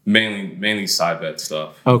 Mainly side bet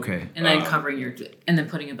stuff. Okay. And then covering and then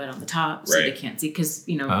putting a bet on the top so they can't see. Because,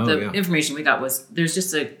 the information we got was there's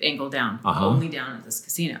just an angle down, only down at this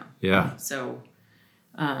casino. Yeah. So,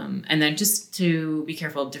 and then just to be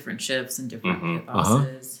careful of different chips and different pit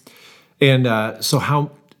bosses. And so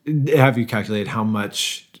how have you calculated how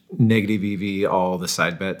much negative EV all the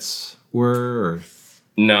side bets were? Or?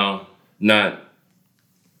 No, not.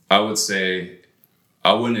 I would say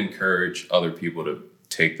I wouldn't encourage other people to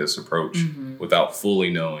take this approach without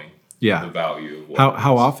fully knowing the value of what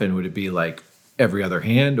how often would it be, like every other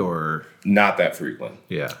hand or not that frequent?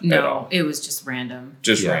 Yeah. No, it was just random.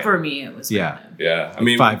 Random. For me it was random. Yeah. I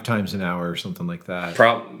mean 5 times an hour or something like that.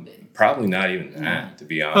 Probably not even that, to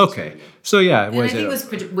be honest. Okay. So yeah, and I think it was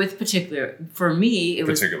with particular for me it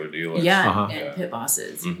was particular dealers. and pit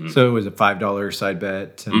bosses. So it was a $5 side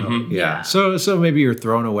bet. And So maybe you're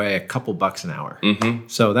throwing away a couple bucks an hour.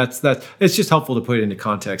 So that's it's just helpful to put it into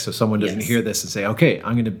context so someone doesn't hear this and say, okay,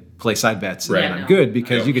 I'm going to play side bets and I'm good,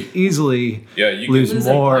 because you could easily lose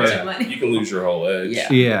more. You can lose your whole edge.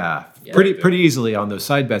 Yeah. Pretty easily on those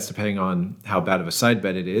side bets, depending on how bad of a side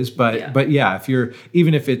bet it is. But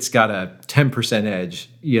even if it's got a 10% edge,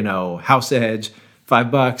 house edge,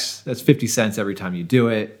 $5, that's 50 cents every time you do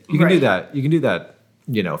it. You can do that. You can do that,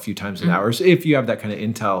 a few times an hour. So if you have that kind of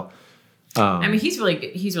intel. I mean, he's really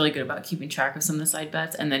good. He's really good about keeping track of some of the side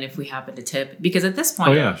bets, and then if we happen to tip, because at this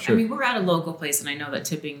point, I mean, we're at a local place, and I know that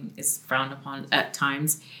tipping is frowned upon at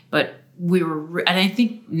times, but we were, and I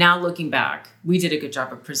think now looking back, we did a good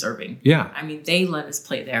job of preserving. Yeah, I mean, they let us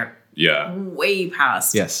play there. Yeah, way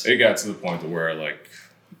past. Yes, it got to the point to where like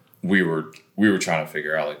we were trying to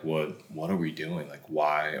figure out like what are we doing? Like,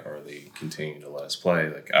 why are they continuing to let us play?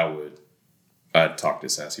 Like, I'd talk to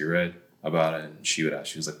Sassy Red about it, and she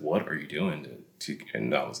was like, what are you doing to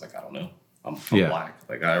and I was like, I don't know, I'm black,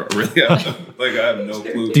 like I really I have no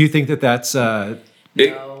clue. Do you think that's no,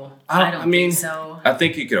 I don't think so. I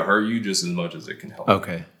think it could hurt you just as much as it can help.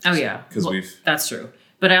 Okay. Oh yeah, because that's true.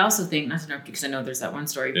 But I also think, not to interrupt you because I know there's that one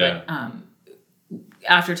story, but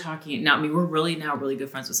after talking now, I mean, we're really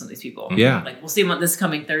good friends with some of these people. Yeah, like we'll see them this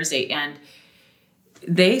coming Thursday, and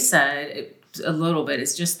they said a little bit.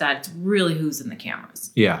 It's just that it's really who's in the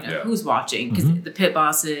cameras. Who's watching, because the pit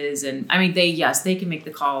bosses, and I mean, they can make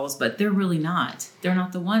the calls, but they're really not. They're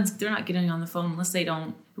not the ones. They're not getting on the phone unless they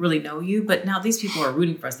don't really know you. But now these people are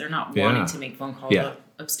rooting for us. They're not wanting to make phone calls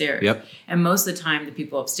upstairs. Yep. And most of the time, the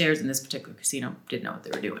people upstairs in this particular casino didn't know what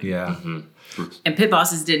they were doing. Yeah. And pit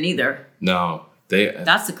bosses didn't either. No.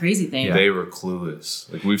 That's the crazy thing. Yeah. They were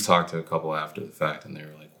clueless. Like, we've talked to a couple after the fact, and they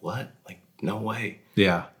were like, what? Like, no way.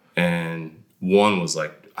 Yeah. And one was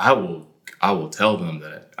like, I will tell them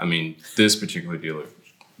that, I mean, this particular dealer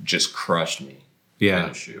just crushed me in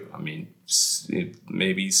a shoe. I mean,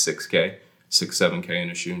 maybe 6K, 7K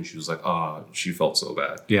in a shoe. And she was like, oh, she felt so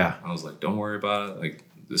bad. Yeah. I was like, don't worry about it. Like,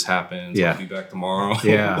 this happens. Yeah. I'll be back tomorrow.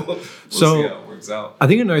 Yeah. We'll see how it works out. I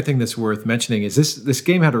think another thing that's worth mentioning is this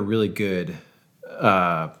game had a really good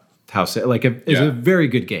house. Like, it's a very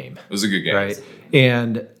good game. It was a good game. Right.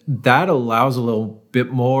 And that allows a little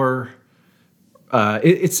bit more.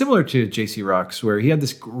 It's similar to JC Rocks, where he had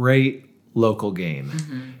this great local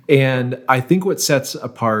game. And I think what sets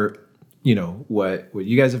apart, what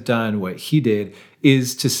you guys have done, what he did,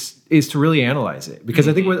 is to really analyze it. Because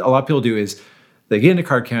I think what a lot of people do is they get into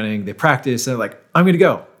card counting, they practice, and they're like, I'm going to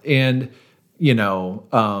go. And,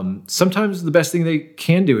 sometimes the best thing they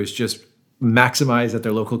can do is just maximize at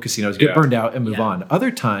their local casinos, get burned out, and move on.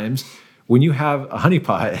 Other times, when you have a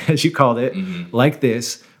honeypot, as you called it, like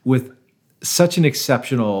this, with such an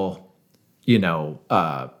exceptional,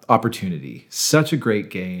 opportunity, such a great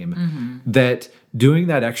game, that doing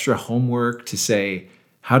that extra homework to say,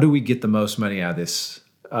 how do we get the most money out of this?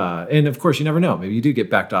 And of course, you never know. Maybe you do get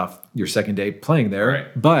backed off your second day playing there.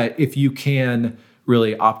 Right. But if you can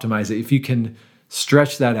really optimize it, if you can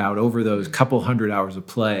stretch that out over those couple hundred hours of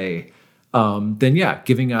play, then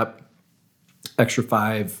giving up extra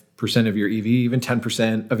 5% of your EV, even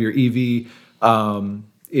 10% of your EV,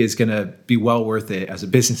 is going to be well worth it as a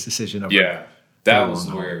business decision. That was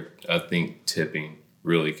where I think tipping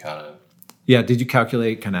really kind of Yeah. Did you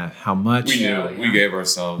calculate kind of how much? We knew. We gave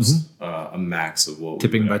ourselves a max of what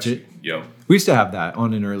tipping budget. Yep. We used to have that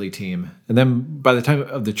on an early team, and then by the time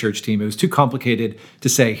of the church team, it was too complicated to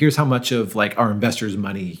say, here's how much of like our investors'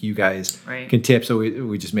 money you guys can tip. So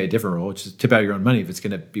we just made a different rule, which is tip out your own money if it's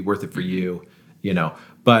going to be worth it for you, you know.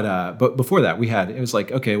 But before that, it was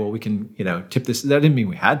like, okay, well, we can, you know, tip this. That didn't mean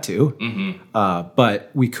we had to,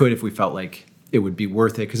 but we could if we felt like it would be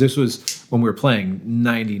worth it. Because this was when we were playing,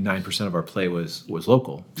 99% of our play was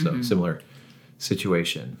local. So similar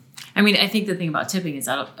situation. I mean, I think the thing about tipping is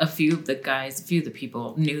that a few of the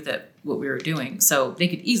people knew that what we were doing. So they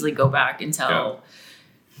could easily go back and tell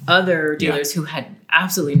other dealers who had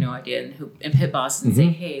absolutely no idea and pit bosses and say,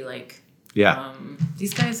 hey, like,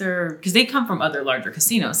 these guys are, because they come from other larger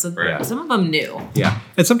casinos, so some of them knew. Yeah,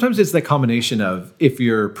 and sometimes it's the combination of if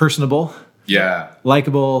you're personable,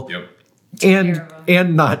 likable,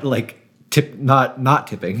 and not like not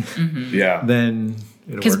tipping, then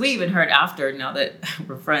because we even heard after, now that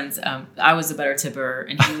we're friends, I was a better tipper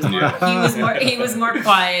and he was more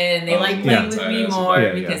quiet, and they liked playing with me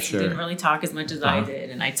more because he didn't really talk as much as I did,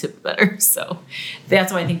 and I tipped better. So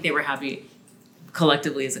that's why I think they were happy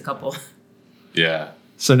collectively as a couple. Yeah.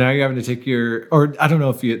 So now you're having to take or I don't know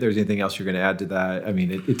if there's anything else you're going to add to that. I mean,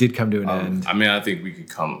 it did come to an end. I mean, I think we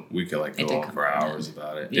could like go on for hours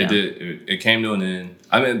about it. Yeah. It came to an end.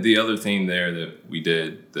 I mean, the other thing there that we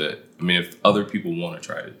did if other people want to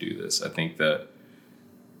try to do this, I think that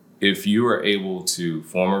if you are able to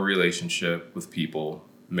form a relationship with people,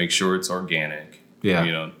 make sure it's organic. Yeah.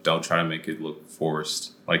 You know, don't try to make it look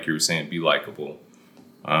forced. Like you were saying, be likable.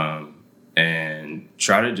 And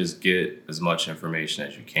try to just get as much information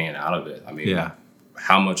as you can out of it. I mean,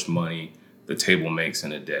 how much money the table makes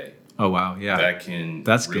in a day. Oh, wow. Yeah.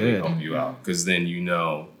 That's really good. help you out, because then you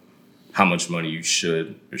know how much money you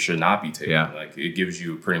should or should not be taking. Yeah. Like, it gives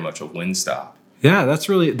you pretty much a win stop. Yeah, that's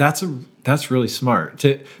really smart.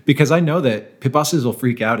 Because I know that pit bosses will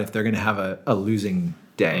freak out if they're going to have a losing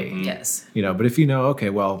day. Yes. You know, but if you know, okay,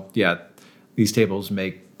 well, these tables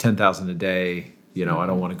make $10,000 a day. You know, I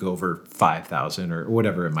don't want to go over 5,000 or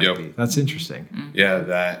whatever it might be. That's interesting. Yeah,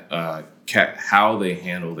 that how they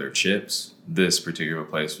handle their chips. This particular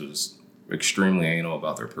place was extremely anal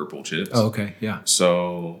about their purple chips. Oh, okay, yeah.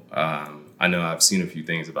 So I know I've seen a few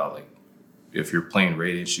things about, like, if you're playing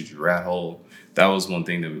rated, shoot your rat hole. That was one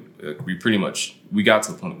thing that we got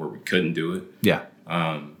to the point where we couldn't do it. Yeah.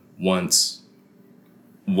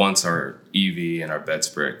 Once our EV and our bet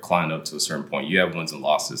spread climbed up to a certain point, you have wins and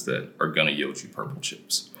losses that are going to yield you purple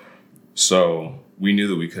chips. So we knew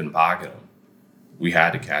that we couldn't pocket them. We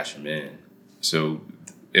had to cash them in. So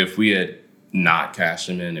if we had not cashed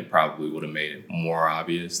them in, it probably would have made it more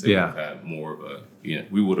obvious. They would have had more of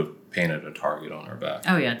we would have painted a target on our back.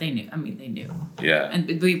 Oh, yeah, they knew. I mean, they knew. Yeah.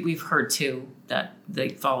 And we've heard, too, that they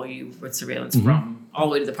follow you with surveillance from all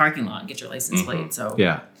the way to the parking lot and get your license plate. So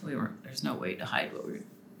there's no way to hide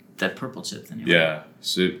that purple chips anyway. Yeah.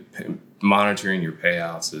 So monitoring your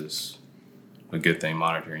payouts is a good thing.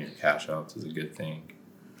 Monitoring your cash outs is a good thing.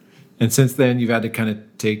 And since then, you've had to kind of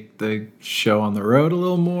take the show on the road a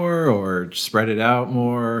little more, or spread it out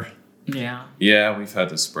more. Yeah. Yeah, we've had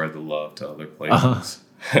to spread the love to other places.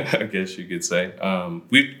 I guess you could say.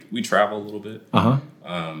 We travel a little bit.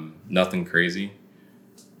 Nothing crazy.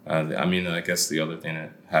 I mean, I guess the other thing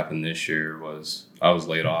that happened this year was I was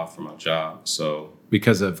laid off from my job. So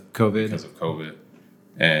because of COVID.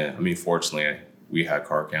 And I mean, fortunately, we had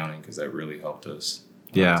car counting because that really helped us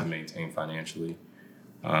to maintain financially.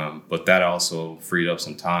 But that also freed up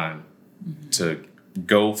some time to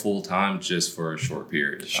go full time just for a short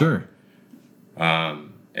period of time. Sure.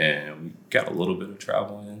 And we got a little bit of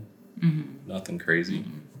travel in. Nothing crazy.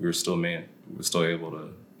 We were still able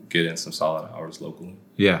to get in some solid hours locally.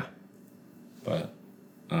 Yeah. But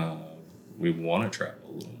we want to travel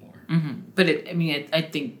a little more. But I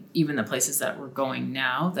think even the places that we're going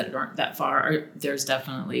now that aren't that far, there's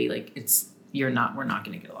definitely we're not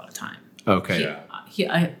going to get a lot of time. Okay.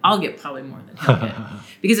 I'll get probably more than he'll get.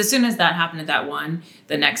 Because as soon as that happened at that one,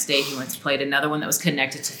 the next day he went to play at another one that was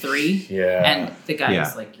connected to 3. Yeah. And the guy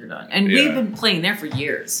was like, you're done. And we've been playing there for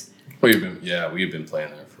years. We've been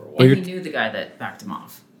playing there for a while. And he knew the guy that backed him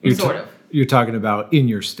off. Sort of. You're talking about in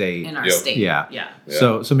your state. In our state. Yeah.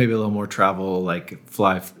 So maybe a little more travel, like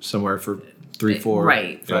fly somewhere for 3,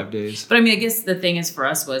 4, 5 days. But I mean, I guess the thing is for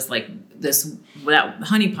us was like that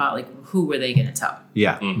honeypot, like who were they going to tell?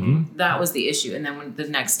 Yeah. That was the issue. And then when the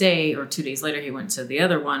next day or 2 days later, he went to the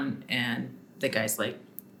other one and the guy's like,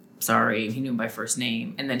 sorry, he knew him by first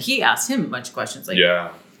name. And then he asked him a bunch of questions. Like,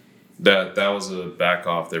 that was a back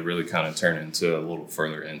off that really kind of turned into a little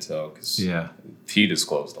further intel because he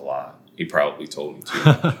disclosed a lot. he probably told me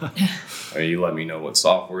to. I mean, you let me know what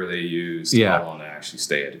software they use, how long to actually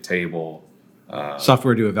stay at a table.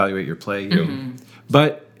 Software to evaluate your play.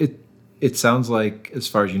 But it sounds like, as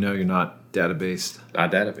far as you know, you're not database.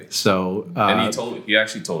 Not database. So, and he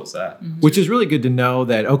actually told us that. Which is really good to know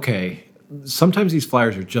that, okay, sometimes these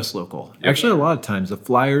flyers are just local. Actually, a lot of times the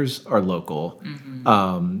flyers are local,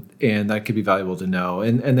 and that could be valuable to know.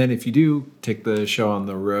 And then if you do take the show on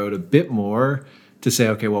the road a bit more, to say,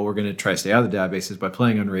 okay, well, we're going to try to stay out of the databases by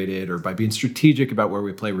playing unrated or by being strategic about where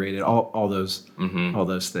we play rated, all those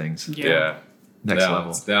things. Yeah. Next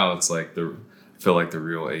level. Now it's like I feel like the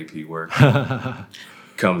real AP work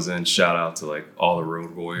comes in. Shout out to like all the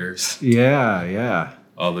road warriors. Yeah.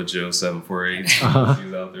 All the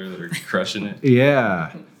BJA074 out there that are crushing it.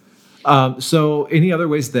 Yeah. So any other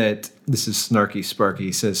ways that, this is Snarky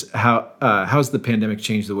Sparky, says, how's the pandemic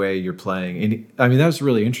changed the way you're playing? I mean, that was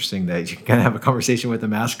really interesting that you can kind of have a conversation with a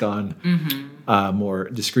mask on more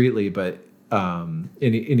discreetly, but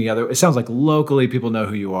any other, it sounds like locally people know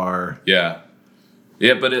who you are. Yeah,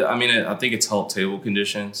 but I think it's helped table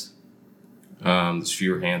conditions. There's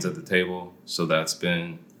fewer hands at the table, so that's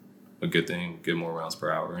been a good thing. Get more rounds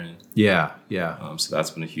per hour in. Yeah. So that's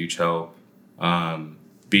been a huge help.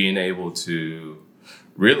 Being able to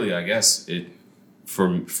really, I guess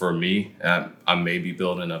for me, I may be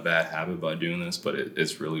building a bad habit by doing this, but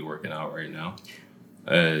it's really working out right now.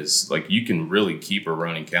 Is like you can really keep a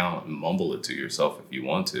running count and mumble it to yourself if you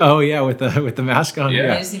want to. Oh yeah, with the mask on.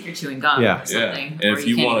 Yeah, I just think you're chewing gum or something, and or if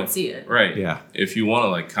you can't even see it. Right. Yeah. If you want to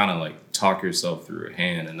like kind of like talk yourself through a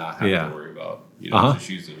hand and not have to worry about just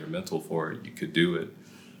using your mental for it, you could do it.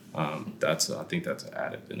 I think that's an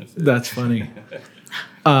added benefit. That's funny.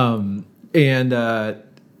 So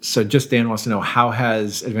just Dan wants to know, how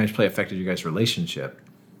has Advantage Play affected you guys' relationship,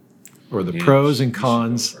 or the pros and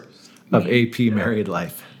cons of AP married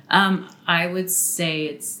life? I would say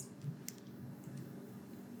it's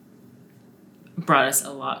brought us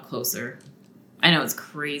a lot closer. I know it's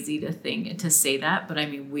crazy to say that, but I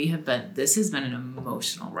mean, this has been an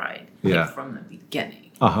emotional ride from the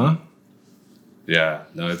beginning. Yeah,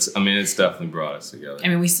 no, it's definitely brought us together. I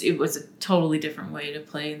mean, it was a totally different way to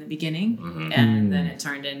play in the beginning, and then it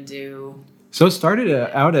turned into... So it started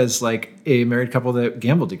out as like a married couple that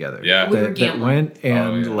gambled together. Yeah. We were gambling. That went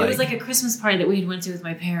and it was like a Christmas party that we went to with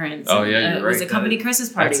my parents. Oh, yeah, It was a company Christmas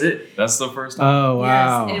party. That's it. That's the first time. Oh,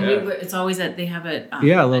 wow. Yes, and it's always that they have a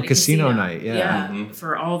little casino night. Yeah.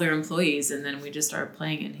 For all their employees, and then we just started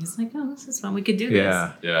playing, and he's like, "Oh, this is fun. We could do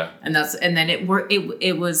this." Yeah. And then it worked.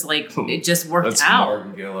 It was like it just worked Let's out.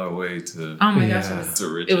 martingale our way to. Oh my gosh,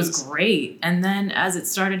 it was great. And then as it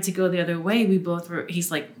started to go the other way, we both were.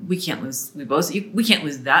 He's like, "We can't lose. We can't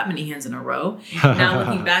lose that many hands in a row." Now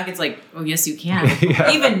looking back, it's like, oh yes, you can.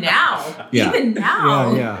 Even now, he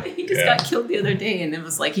just got killed the other day, and it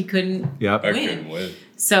was like he couldn't win.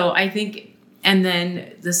 So I think, and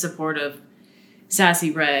then the support of Sassy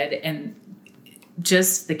Red and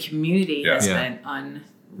just the community has been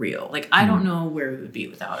unreal. Like I don't know where we would be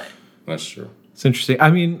without it. That's true. It's interesting. I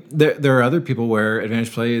mean, there are other people where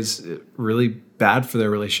Advantage Play is really bad for their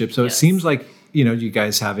relationship. So it seems like, do you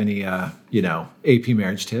guys have any, AP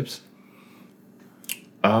marriage tips?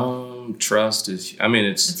 Trust is,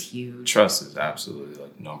 it's huge. Trust is absolutely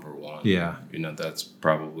like number one. Yeah. That's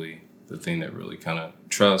probably the thing that really kind of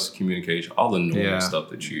trust, communication, all the normal stuff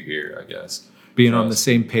that you hear, I guess. Being on the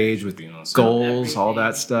same page with goals, all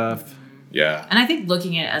that stuff. Yeah. And I think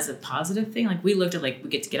looking at it as a positive thing, like we looked at like we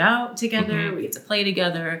get to get out together, we get to play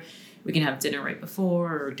together. We can have dinner right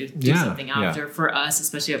before or do something after. For us,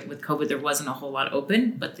 especially with COVID, there wasn't a whole lot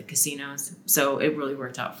open, but the casinos. So it really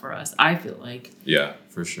worked out for us, I feel like. Yeah,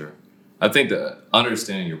 for sure. I think that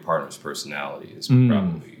understanding your partner's personality is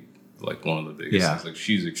probably like one of the biggest things. Like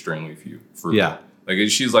she's extremely frugal. Yeah. Like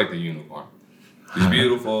she's like the unicorn. She's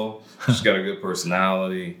beautiful. She's got a good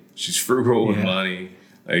personality. She's frugal with money.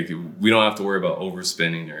 Like we don't have to worry about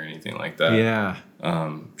overspending or anything like that. Yeah.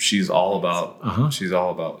 She's all about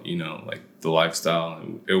like the lifestyle,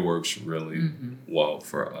 and it works really well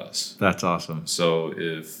for us. That's awesome. So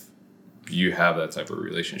if you have that type of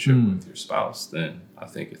relationship with your spouse, then I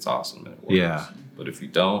think it's awesome and it works. Yeah. But if you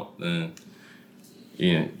don't, then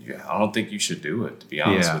I don't think you should do it, to be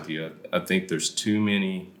honest with you. I think there's too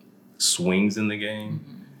many swings in the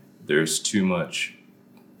game. There's too much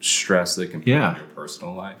stress that can put on your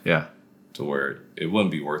personal life. Yeah. To where it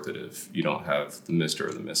wouldn't be worth it if you don't have the Mr.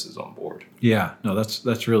 or the Mrs. on board. Yeah, no,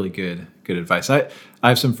 that's really good advice. I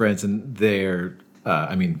have some friends, and they're,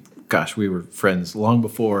 we were friends long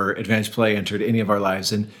before Advantage Play entered any of our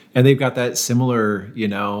lives, and they've got that similar,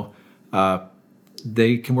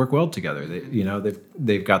 they can work well together.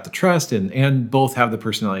 They've got the trust and both have the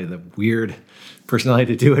personality, the weird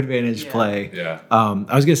personality to do advantage play. Yeah.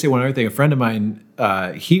 I was going to say one other thing. A friend of mine,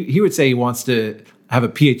 he would say he wants to have a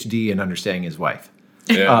PhD in understanding his wife.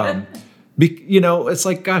 Yeah. It's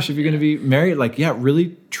like, gosh, if you're going to be married, like,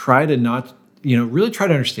 really try to not, really try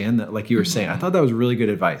to understand that, like you were saying. I thought that was really good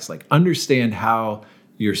advice. Like, understand how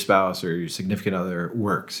your spouse or your significant other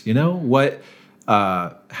works. To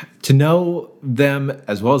know them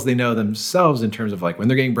as well as they know themselves in terms of like when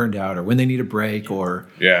they're getting burned out or when they need a break or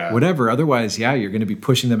whatever. Otherwise, you're going to be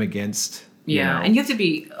pushing them against. And you have to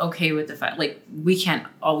be okay with the fact, like, we can't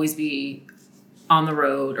always be on the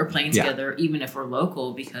road or playing together, even if we're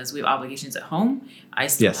local, because we have obligations at home. I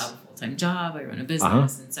still have a full-time job. I run a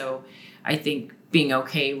business. And so I think being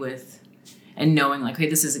okay with and knowing like, hey,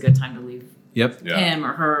 this is a good time to leave him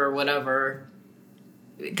or her or whatever.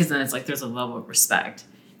 Because then it's like there's a level of respect.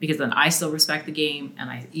 Because then I still respect the game,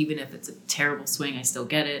 and even if it's a terrible swing, I still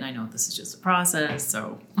get it. And I know this is just a process.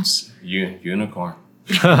 So unicorn.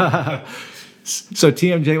 So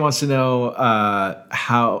TMJ wants to know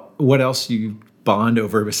what else you bond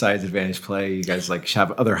over besides advantage play. You guys like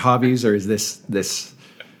have other hobbies, or is this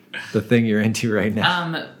the thing you're into right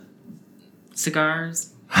now?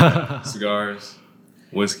 Cigars,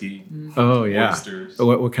 whiskey. Oh yeah. Oysters.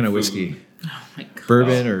 What kind of whiskey? Oh my God.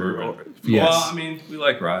 Bourbon bourbon. Yes. Well, I mean, we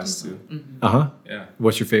like rye too. Yeah.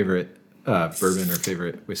 What's your favorite bourbon or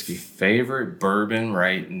favorite whiskey? Favorite bourbon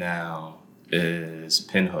right now is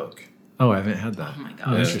Pinhook. Oh, I haven't had that. Oh my God.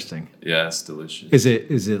 Oh, interesting. Yeah, it's delicious.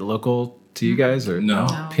 Is it local to you guys or no?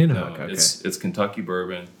 Pinhook. No, okay. It's Kentucky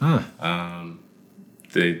bourbon.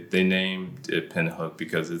 They named it Pinhook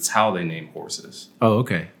because it's how they name horses. Oh,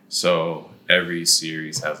 okay. So every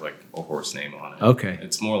series has like a horse name on it. Okay.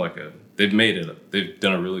 It's more like they've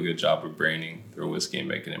done a really good job of branding their whiskey and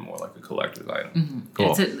making it more like a collector's item. Mm-hmm.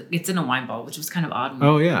 Cool. It's in a wine bottle, which was kind of odd.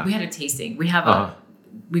 Oh yeah. We had a tasting. We have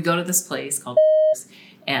we go to this place called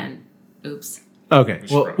and oops. Okay,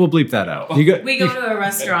 we'll bleep that out. We go to a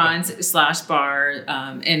restaurant / bar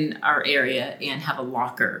in our area and have a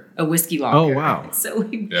whiskey locker. Oh wow! So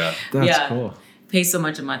that's cool. Pay so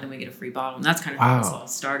much a month and we get a free bottle, and that's kind of how this all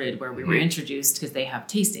started, where we were introduced because they have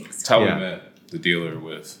tastings. That's how we met the dealer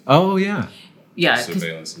with. Oh yeah. Yeah,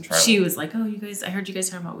 surveillance and trial. She was like, "Oh, you guys! I heard you guys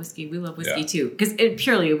talking about whiskey. We love whiskey too." Because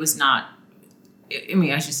it was not. I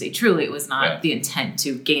mean, I should say, truly, it was not the intent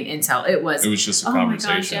to gain intel. It was just a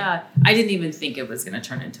conversation. My gosh, I didn't even think it was going to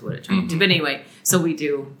turn into what it turned into. But anyway, so we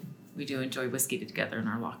do enjoy whiskey together in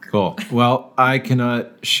our locker. Cool. Well, I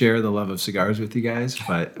cannot share the love of cigars with you guys,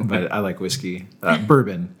 but I like whiskey,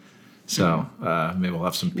 bourbon. So maybe we'll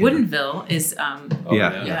have some. Woodinville is.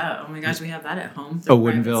 Oh my gosh, we have that at home.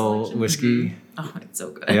 Woodinville whiskey. Mm-hmm. Oh, it's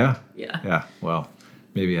so good. Yeah. Yeah. Well,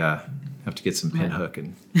 maybe have to get some Pinhook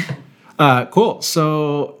and. Cool.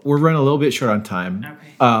 So we're running a little bit short on time.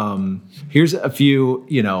 Okay. Here's a few,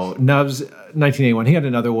 Nubs 1981. He had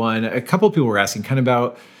another one. A couple of people were asking kind of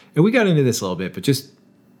about, and we got into this a little bit, but just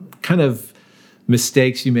kind of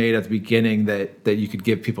mistakes you made at the beginning that you could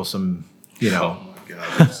give people some, Oh my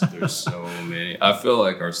God, there's so many. I feel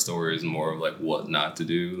like our story is more of like what not to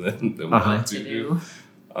do than what to do.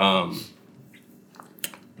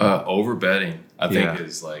 Over betting, I think,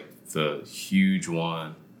 is like the huge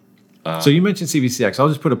one. So you mentioned CBCX. I'll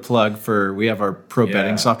just put a plug for, we have our pro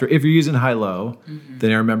betting software. If you're using high-low,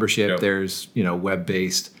 then our membership, there's,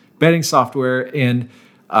 web-based betting software. And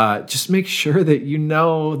just make sure that you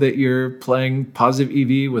know that you're playing positive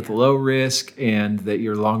EV with low risk and that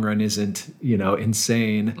your long run isn't,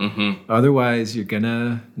 insane. Otherwise, you're going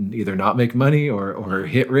to either not make money or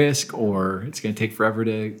hit risk, or it's going to take forever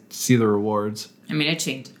to see the rewards. I mean, it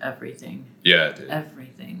changed everything. Yeah, it did.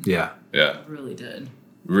 Everything. Yeah. It really did.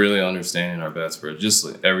 Really understanding our bets for just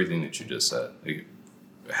like everything that you just said. Like,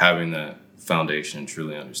 having that foundation,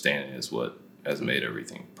 truly understanding is what has made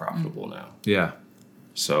everything profitable now. Yeah.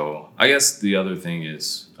 So I guess the other thing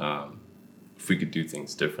is, if we could do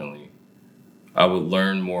things differently, I would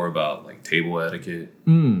learn more about like table etiquette.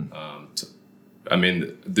 The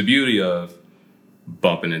beauty of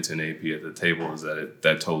bumping into an AP at the table is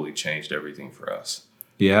that totally changed everything for us.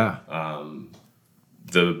 Yeah.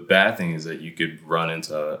 The bad thing is that you could run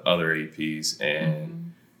into other APs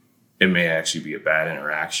and it may actually be a bad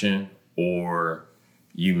interaction, or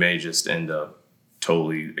you may just end up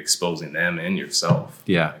totally exposing them and yourself.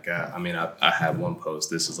 Yeah. Like, I had one post.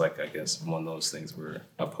 This is like, I guess, one of those things where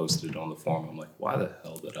I posted it on the forum. I'm like, why the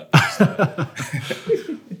hell did I post that?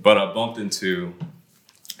 But I bumped into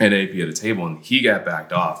an AP at a table and he got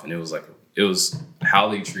backed off, and it was how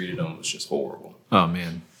they treated him was just horrible. Oh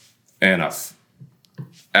man. And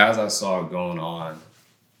as I saw it going on,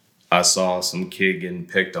 I saw some kid getting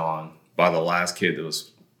picked on by the last kid that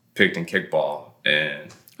was picked in kickball.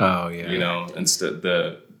 And,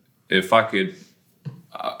 if I could,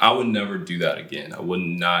 I would never do that again. I would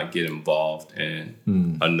not get involved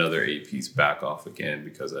in another 8-piece back off again,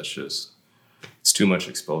 because it's too much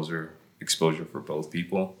exposure for both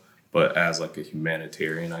people. But as like a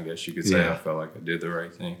humanitarian, I guess you could say, I felt like I did the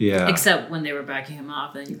right thing. Yeah. Except when they were backing him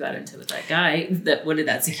off, and then you got into it with that guy. What did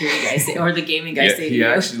that security guy say, or the gaming guy say to you? He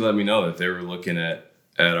actually let me know that they were looking at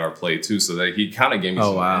our play too, so that he kind of gave me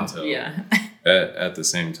some intel. Yeah. At the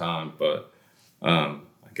same time, but I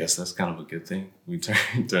guess that's kind of a good thing. We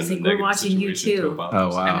turned the negative we're watching you too. Oh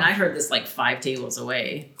wow! I mean, I heard this like 5 tables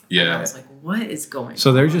away. Yeah, and I was like, "What is going on?"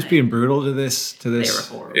 So they're just being brutal to this. They were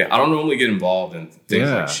horrible. Yeah, I don't normally get involved in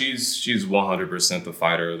things like she's 100% the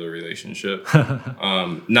fighter of the relationship,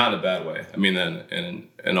 not in a bad way. I mean,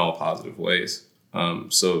 in all positive ways.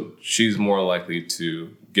 So she's more likely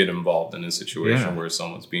to get involved in a situation where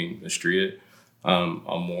someone's being mistreated. I'm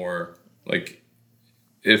more like,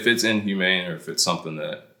 if it's inhumane or if it's something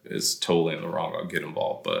that is totally in the wrong, I'll get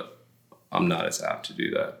involved, but I'm not as apt to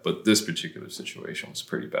do that. But this particular situation was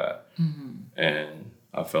pretty bad. And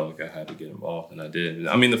I felt like I had to get involved, and I did.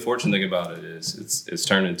 I mean, the fortunate thing about it is it's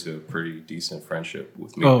turned into a pretty decent friendship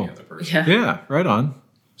with me and the other person. Yeah, right on.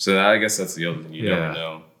 So I guess that's the other thing. You never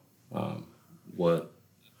know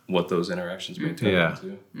what those interactions may turn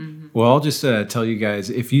into. Well, I'll just tell you guys,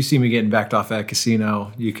 if you see me getting backed off at a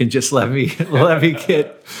casino, you can just let me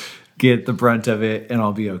get the brunt of it, and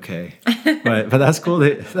I'll be okay. But that's cool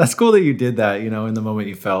that you did that. In the moment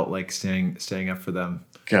you felt like staying up for them.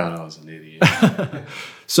 God, I was an idiot.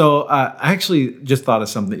 So I actually just thought of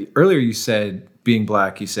something earlier. You said being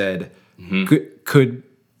black. You said could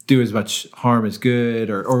do as much harm as good,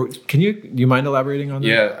 or do you mind elaborating on that?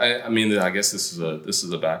 Yeah, I mean, I guess this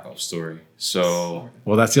is a back off story. So,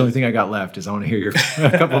 well, that's the only thing I got left is I want to hear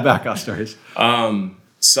a couple of back off stories.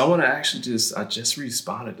 Someone actually I just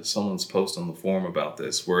responded to someone's post on the forum about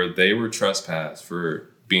this, where they were trespassed for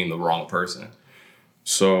being the wrong person.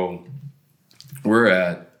 So we're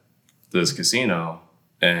at this casino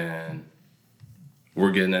and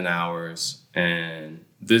we're getting in hours, and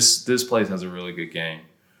this place has a really good game.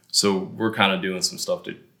 So we're kind of doing some stuff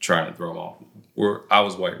to try and throw them off. I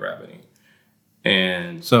was white rabbiting.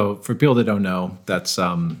 And so for people that don't know, that's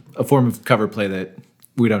a form of cover play that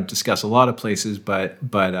we don't discuss a lot of places, but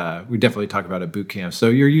we definitely talk about at boot camp. So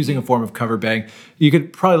you're using a form of cover betting. You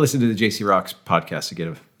could probably listen to the JC Rocks podcast to get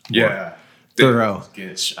a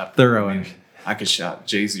thorough. And I could shop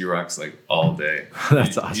JC Rocks like all day.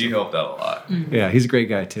 That's awesome. He helped out a lot. Yeah, he's a great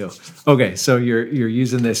guy too. Okay, so you're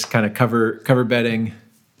using this kind of cover betting.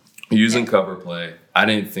 Using cover play. I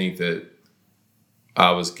didn't think that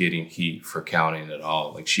I was getting heat for counting at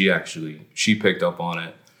all. Like she picked up on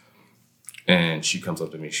it, and she comes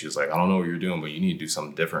up to me. She was like, "I don't know what you're doing, but you need to do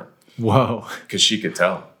something different." Whoa. Because she could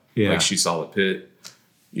tell. Yeah. Like she saw the pit,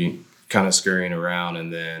 you kind of scurrying around,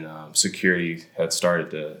 and then security had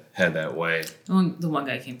started to head that way. The one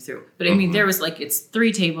guy came through. But I mean, there was it's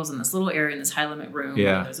 3 tables in this little area in this high limit room.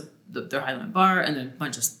 Yeah. There's their high limit bar and then a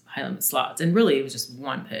bunch of high limit slots. And really it was just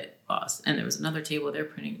one pit boss. And there was another table they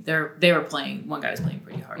were playing. One guy was playing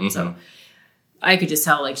pretty hard. So I could just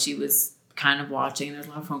tell she was kind of watching. There's a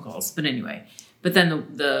lot of phone calls. But anyway. But then I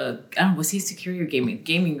don't know, was he security or gaming?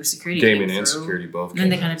 Gaming or security? Gaming and security both. And then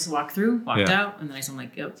they kind of just walked out. And then I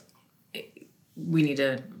said, yep, we need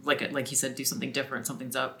to, like he said, do something different.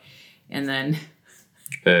 Something's up. And then.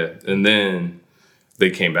 And then they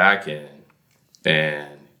came back in, and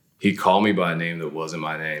he called me by a name that wasn't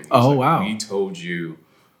my name. Wow. We told you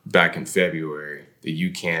back in February that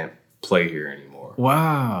you can't play here anymore.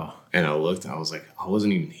 Wow. And I looked, and I was like, I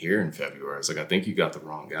wasn't even here in February. I was like, I think you got the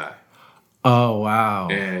wrong guy. Oh, wow.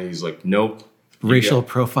 And he's like, nope. Racial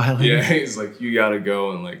profiling? Yeah, he's like, you got to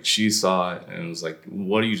go. And she saw it and was like,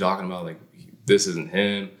 what are you talking about? This isn't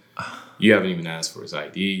him. You haven't even asked for his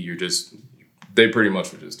ID. They pretty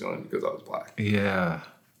much were just doing it because I was black. Yeah.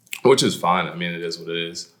 Which is fine. I mean, it is what it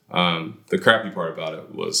is. The crappy part about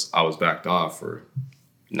it was I was backed off for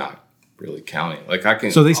not really counting.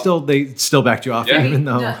 So they still backed you off, even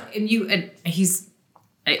though. Yeah,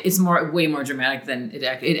 it's way more dramatic than it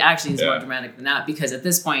actually is more dramatic than that, because at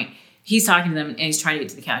this point he's talking to them and he's trying to get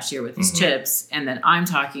to the cashier with his chips, and then I'm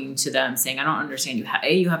talking to them saying, I don't understand.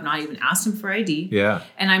 You have not even asked him for ID. Yeah.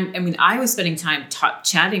 And I was spending time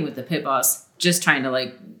chatting with the pit boss, just trying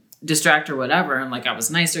to distract her, whatever. And I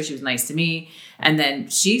was nice to her. She was nice to me. And then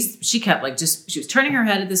she kept she was turning her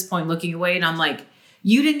head at this point, looking away. And I'm like,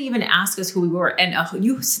 you didn't even ask us who we were. And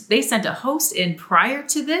they sent a host in prior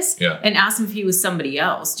to this and asked him if he was somebody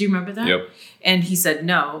else. Do you remember that? Yep. And he said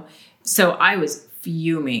no. So I was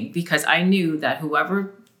fuming because I knew that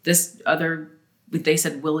whoever this other, they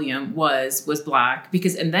said William was black.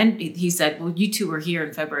 And then he said, well, you two were here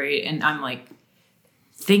in February. And I'm like,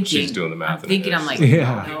 thinking, she's doing the math. I'm like,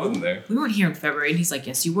 no, we weren't here in February. And he's like,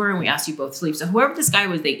 yes, you were. And we asked you both to leave. So whoever this guy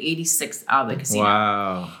was, they 86 out of the casino.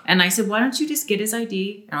 Wow. And I said, why don't you just get his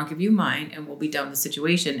ID and I'll give you mine and we'll be done with the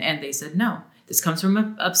situation. And they said, no, this comes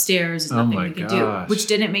from upstairs. There's nothing we can do. Which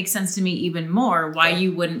didn't make sense to me even more. Why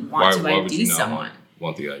you wouldn't want to ID someone.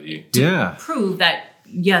 Want the ID. To prove that,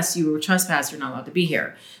 yes, you were trespassed. You're not allowed to be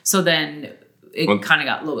here. So then it kind of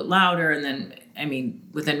got a little bit louder. And then, I mean,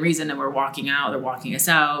 within reason, and we're walking out, they're walking us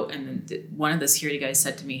out. And then one of the security guys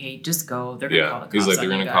said to me, hey, just go. They're going to call the cops. He's like, they're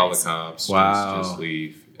going to call the cops. Wow. Just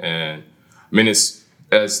leave. And I mean,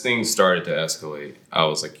 as things started to escalate, I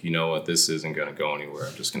was like, you know what? This isn't going to go anywhere.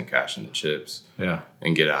 I'm just going to cash in the chips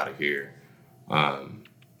and get out of here.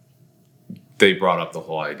 They brought up the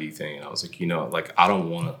whole ID thing. And I was like, you know, like, I don't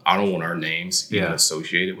want our names even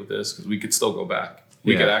associated with this because we could still go back.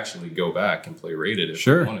 We could actually go back and play rated if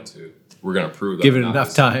we wanted to. We're going to prove that. Give it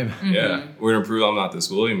enough time. Mm-hmm. Yeah. We're going to prove I'm not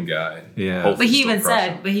this William guy. Yeah. But he even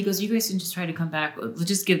said, he goes, you guys can just try to come back. We'll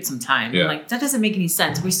just give it some time. Yeah. I'm like, that doesn't make any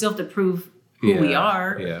sense. We still have to prove who we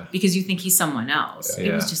are because you think he's someone else.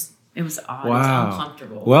 Yeah. It was odd. Wow. It's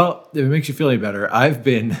uncomfortable. Well, if it makes you feel any better, I've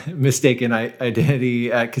been mistaken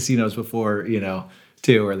identity at casinos before, you know,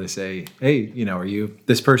 too, where they say, hey, you know, are you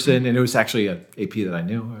this person? And it was actually an AP that I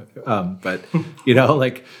knew. But, you know,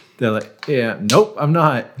 like, they're like, yeah, nope, I'm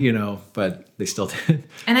not, you know, but they still did.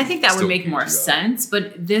 And I think that would make more sense.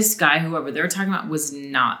 But this guy, whoever they're talking about, was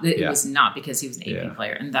not. It was not because he was an AP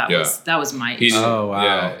player. And that was my issue. Oh, wow.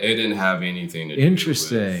 Yeah, it didn't have anything to do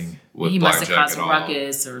Interesting. with he must have caused a all.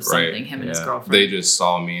 ruckus or something, him and his girlfriend. They just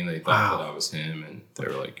saw me and they thought that I was him. And they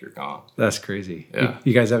were like, you're gone. That's crazy. Yeah.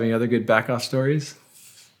 You guys have any other good back off stories?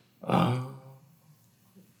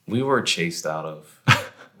 We were chased out of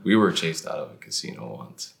a casino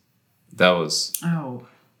once. That was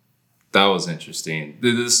interesting.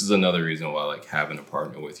 This is another reason why, like, having a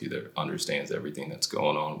partner with you that understands everything that's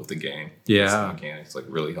going on with the game. Yeah. The mechanics, like,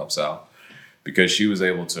 really helps out. Because she was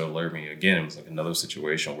able to alert me. Again, it was like another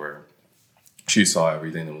situation where she saw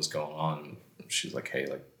everything that was going on. She's like, hey,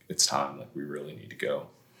 like, it's time. Like, we really need to go.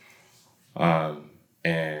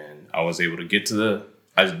 And I was able to get to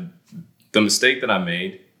the mistake that I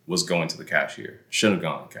made was going to the cashier. Shouldn't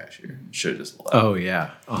have gone to the cashier. Should have just left. Oh,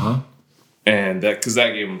 yeah. Uh-huh. And because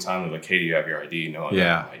that gave them time to, like, hey, do you have your ID? No, I don't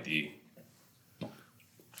have my ID.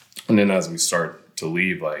 And then as we start to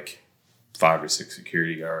leave, like, 5 or 6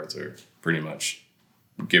 security guards are pretty much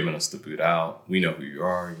giving us the boot out. We know who you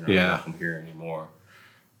are. You're not welcome here anymore.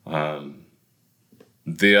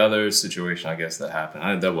 The other situation, I guess, that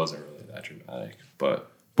happened, that wasn't really that dramatic. But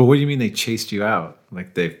what do you mean they chased you out?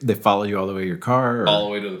 Like they followed you all the way to your car? Or? All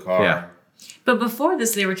the way to the car. Yeah. But before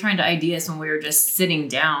this, they were trying to ID us when we were just sitting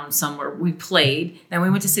down somewhere. We played. Then we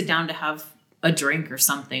went to sit down to have a drink or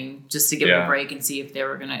something just to give them a break and see if they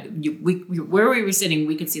were going to... Where we were sitting,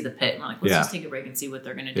 we could see the pit. And we're like, let's just take a break and see what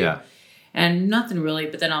they're going to do. Yeah. And nothing really.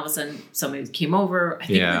 But then all of a sudden, somebody came over. I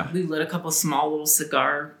think we lit a couple small little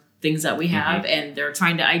cigar things that we have. And they're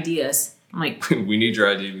trying to ID us. I'm like... we need your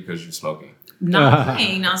ID because you're smoking. Not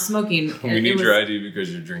playing, not smoking. We need your ID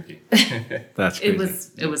because you're drinking. That's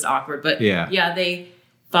crazy. It was awkward. But they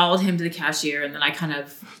followed him to the cashier. And then I kind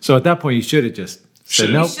of... So at that point, you should have just...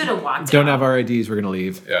 said, nope, we should have walked out. Don't have our IDs. We're going to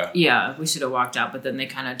leave. Yeah, we should have walked out. But then they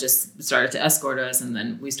kind of just started to escort us, and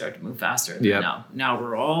then we started to move faster. And now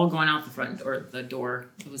we're all going out the front or the door.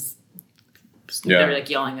 It was they were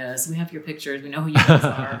like yelling at us. We have your pictures. We know who you guys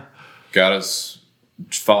are.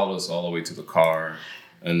 Followed us all the way to the car,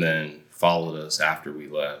 and then followed us after we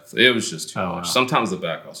left. It was just too much. Wow. Sometimes the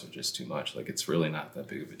back offs are just too much. Like, it's really not that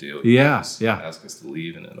big of a deal. You ask us to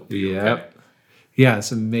leave, and it'll be okay. Yeah,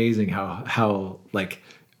 it's amazing how like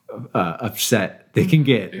upset they can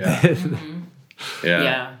get.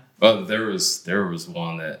 Yeah. Well, there was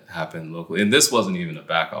one that happened locally, and this wasn't even a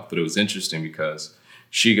back off, but it was interesting because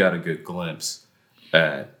she got a good glimpse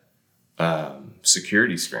at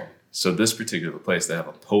security screen. So this particular place, they have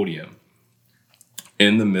a podium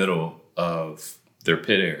in the middle of their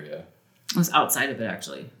pit area. It was outside of it,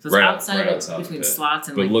 actually. So it's outside between slots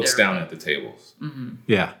and... But like looks down at the tables. Mm-hmm.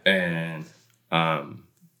 Yeah. And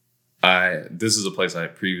this is a place I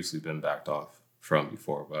had previously been backed off from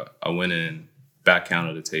before, but I went in, back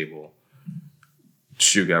counted a table.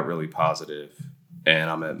 Shoe got really positive, and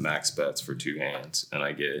I'm at max bets for 2 hands, and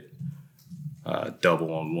I get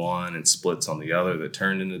double on one and splits on the other that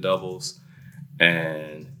turned into doubles,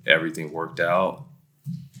 and everything worked out.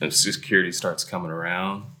 And security starts coming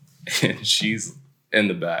around, and she's in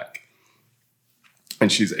the back,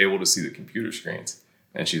 and she's able to see the computer screens,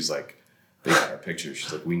 and she's like, they got our pictures.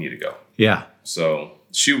 She's like, we need to go. Yeah. So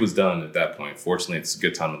she was done at that point. Fortunately, it's a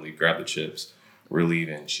good time to leave. Grab the chips. We're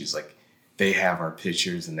leaving. She's like, they have our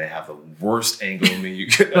pictures, and they have the worst angle of me you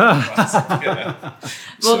could ever possibly get.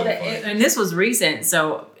 Well, and this was recent.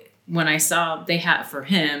 So when I saw they had for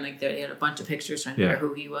him, like they had a bunch of pictures trying to figure out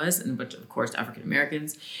who he was, and a bunch of course, African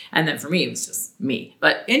Americans. And then for me, it was just me.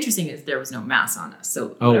 But interesting is there was no mask on us.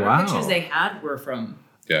 So whatever pictures they had were from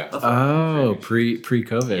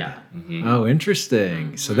pre-COVID. Yeah. Mm-hmm. Oh, interesting.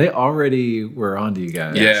 Mm-hmm. So they already were on to you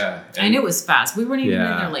guys. Yeah. And it was fast. We weren't even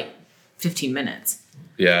in there like 15 minutes.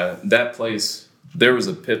 Yeah, that place, there was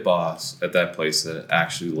a pit boss at that place that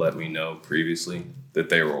actually let me know previously that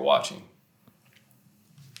they were watching,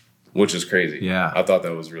 which is crazy. Yeah. I thought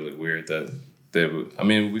that was really weird that they would. I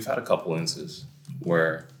mean, we've had a couple instances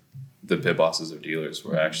where the pit bosses of dealers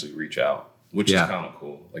will actually reach out, which is kind of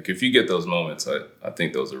cool. Like, if you get those moments, I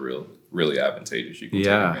think those are really advantageous. You can take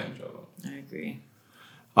advantage of them. I agree.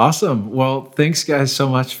 Awesome. Well, thanks, guys, so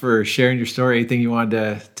much for sharing your story. Anything you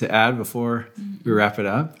wanted to add before we wrap it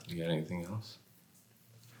up? You got anything else?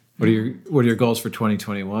 What are your goals for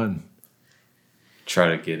 2021?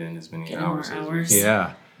 Try to get in as many hours.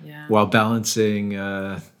 Yeah. While balancing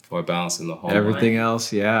the whole everything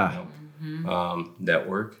else. Yeah.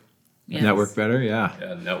 Network. Yes. Network better. Yeah.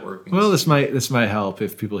 Yeah. Networking. Well, this might help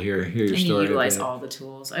if people hear your story. And utilize all the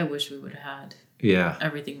tools. I wish we would have had. Yeah.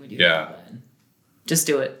 Everything we do. Yeah. Just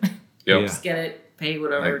do it. Yep. Just get it, pay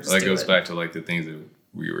whatever. That goes back to like the things that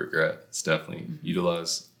we regret. It's definitely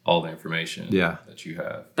utilize all the information that you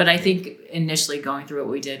have. But I think initially going through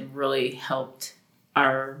what we did really helped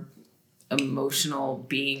our emotional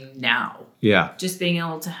being now. Yeah. Just being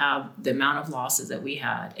able to have the amount of losses that we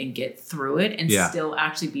had and get through it and still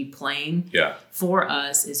actually be playing for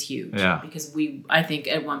us is huge. Yeah. Because I think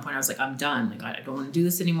at one point I was like, I'm done. Like, I don't want to do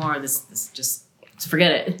this anymore. This just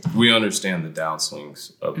forget it. We understand the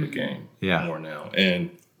downswings of the game more now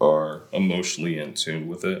and are emotionally in tune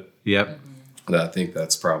with it. Yep. And I think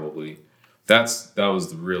that's probably that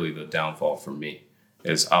was really the downfall for me,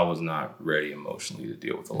 is I was not ready emotionally to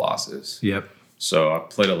deal with the losses. Yep. So I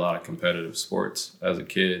played a lot of competitive sports as a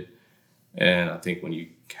kid, and I think when you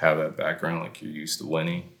have that background, like, you're used to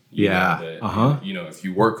winning. You know that, you know, if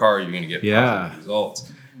you work hard, you're going to get positive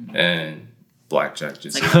results. And blackjack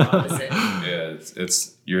just like the opposite.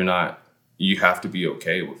 it's you're not. You have to be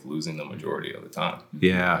okay with losing the majority of the time.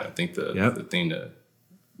 Yeah. And I think the thing to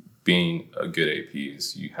being a good AP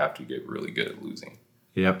is you have to get really good at losing.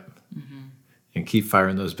 Yep. Mm-hmm. And keep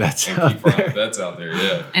firing those bets out there.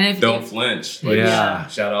 Yeah. And don't flinch. Like,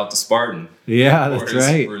 shout out to Spartan. Yeah, that's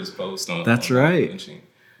right. For his post on right.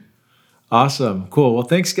 Awesome. Cool. Well,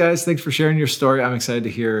 thanks, guys. Thanks for sharing your story. I'm excited to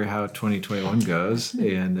hear how 2021 goes.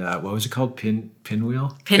 And what was it called?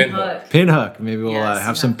 Pinwheel? Pinhook. Pinhook. Maybe we'll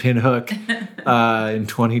have some pinhook in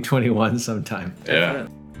 2021 sometime. Yeah.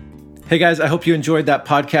 Hey guys, I hope you enjoyed that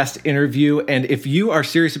podcast interview. And if you are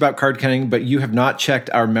serious about card counting, but you have not checked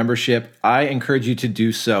our membership, I encourage you to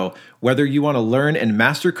do so. Whether you want to learn and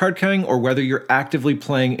master card counting or whether you're actively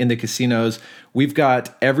playing in the casinos, we've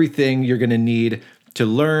got everything you're going to need to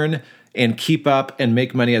learn and keep up and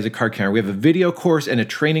make money as a card counter. We have a video course and a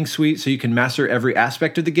training suite so you can master every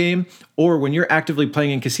aspect of the game. Or when you're actively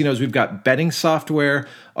playing in casinos, we've got betting software,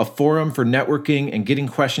 a forum for networking and getting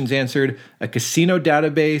questions answered, a casino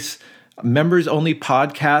database, members-only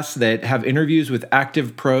podcasts that have interviews with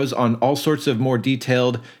active pros on all sorts of more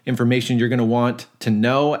detailed information you're going to want to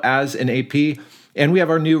know as an AP. And we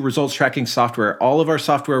have our new results tracking software. All of our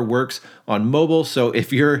software works on mobile, so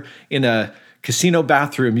if you're in a casino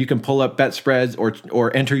bathroom, you can pull up bet spreads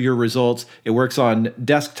or enter your results. It works on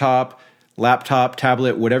desktop, laptop,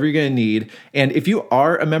 tablet, whatever you're going to need. And if you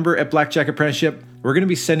are a member at Blackjack Apprenticeship, we're going to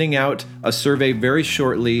be sending out a survey very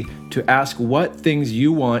shortly to ask what things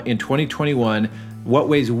you want in 2021, what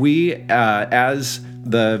ways we as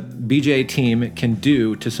the BJA team can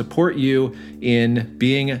do to support you in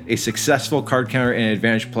being a successful card counter and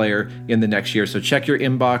advantage player in the next year. So check your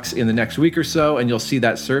inbox in the next week or so and you'll see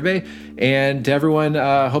that survey. And to everyone,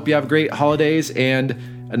 hope you have great holidays and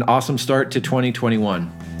an awesome start to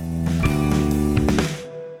 2021.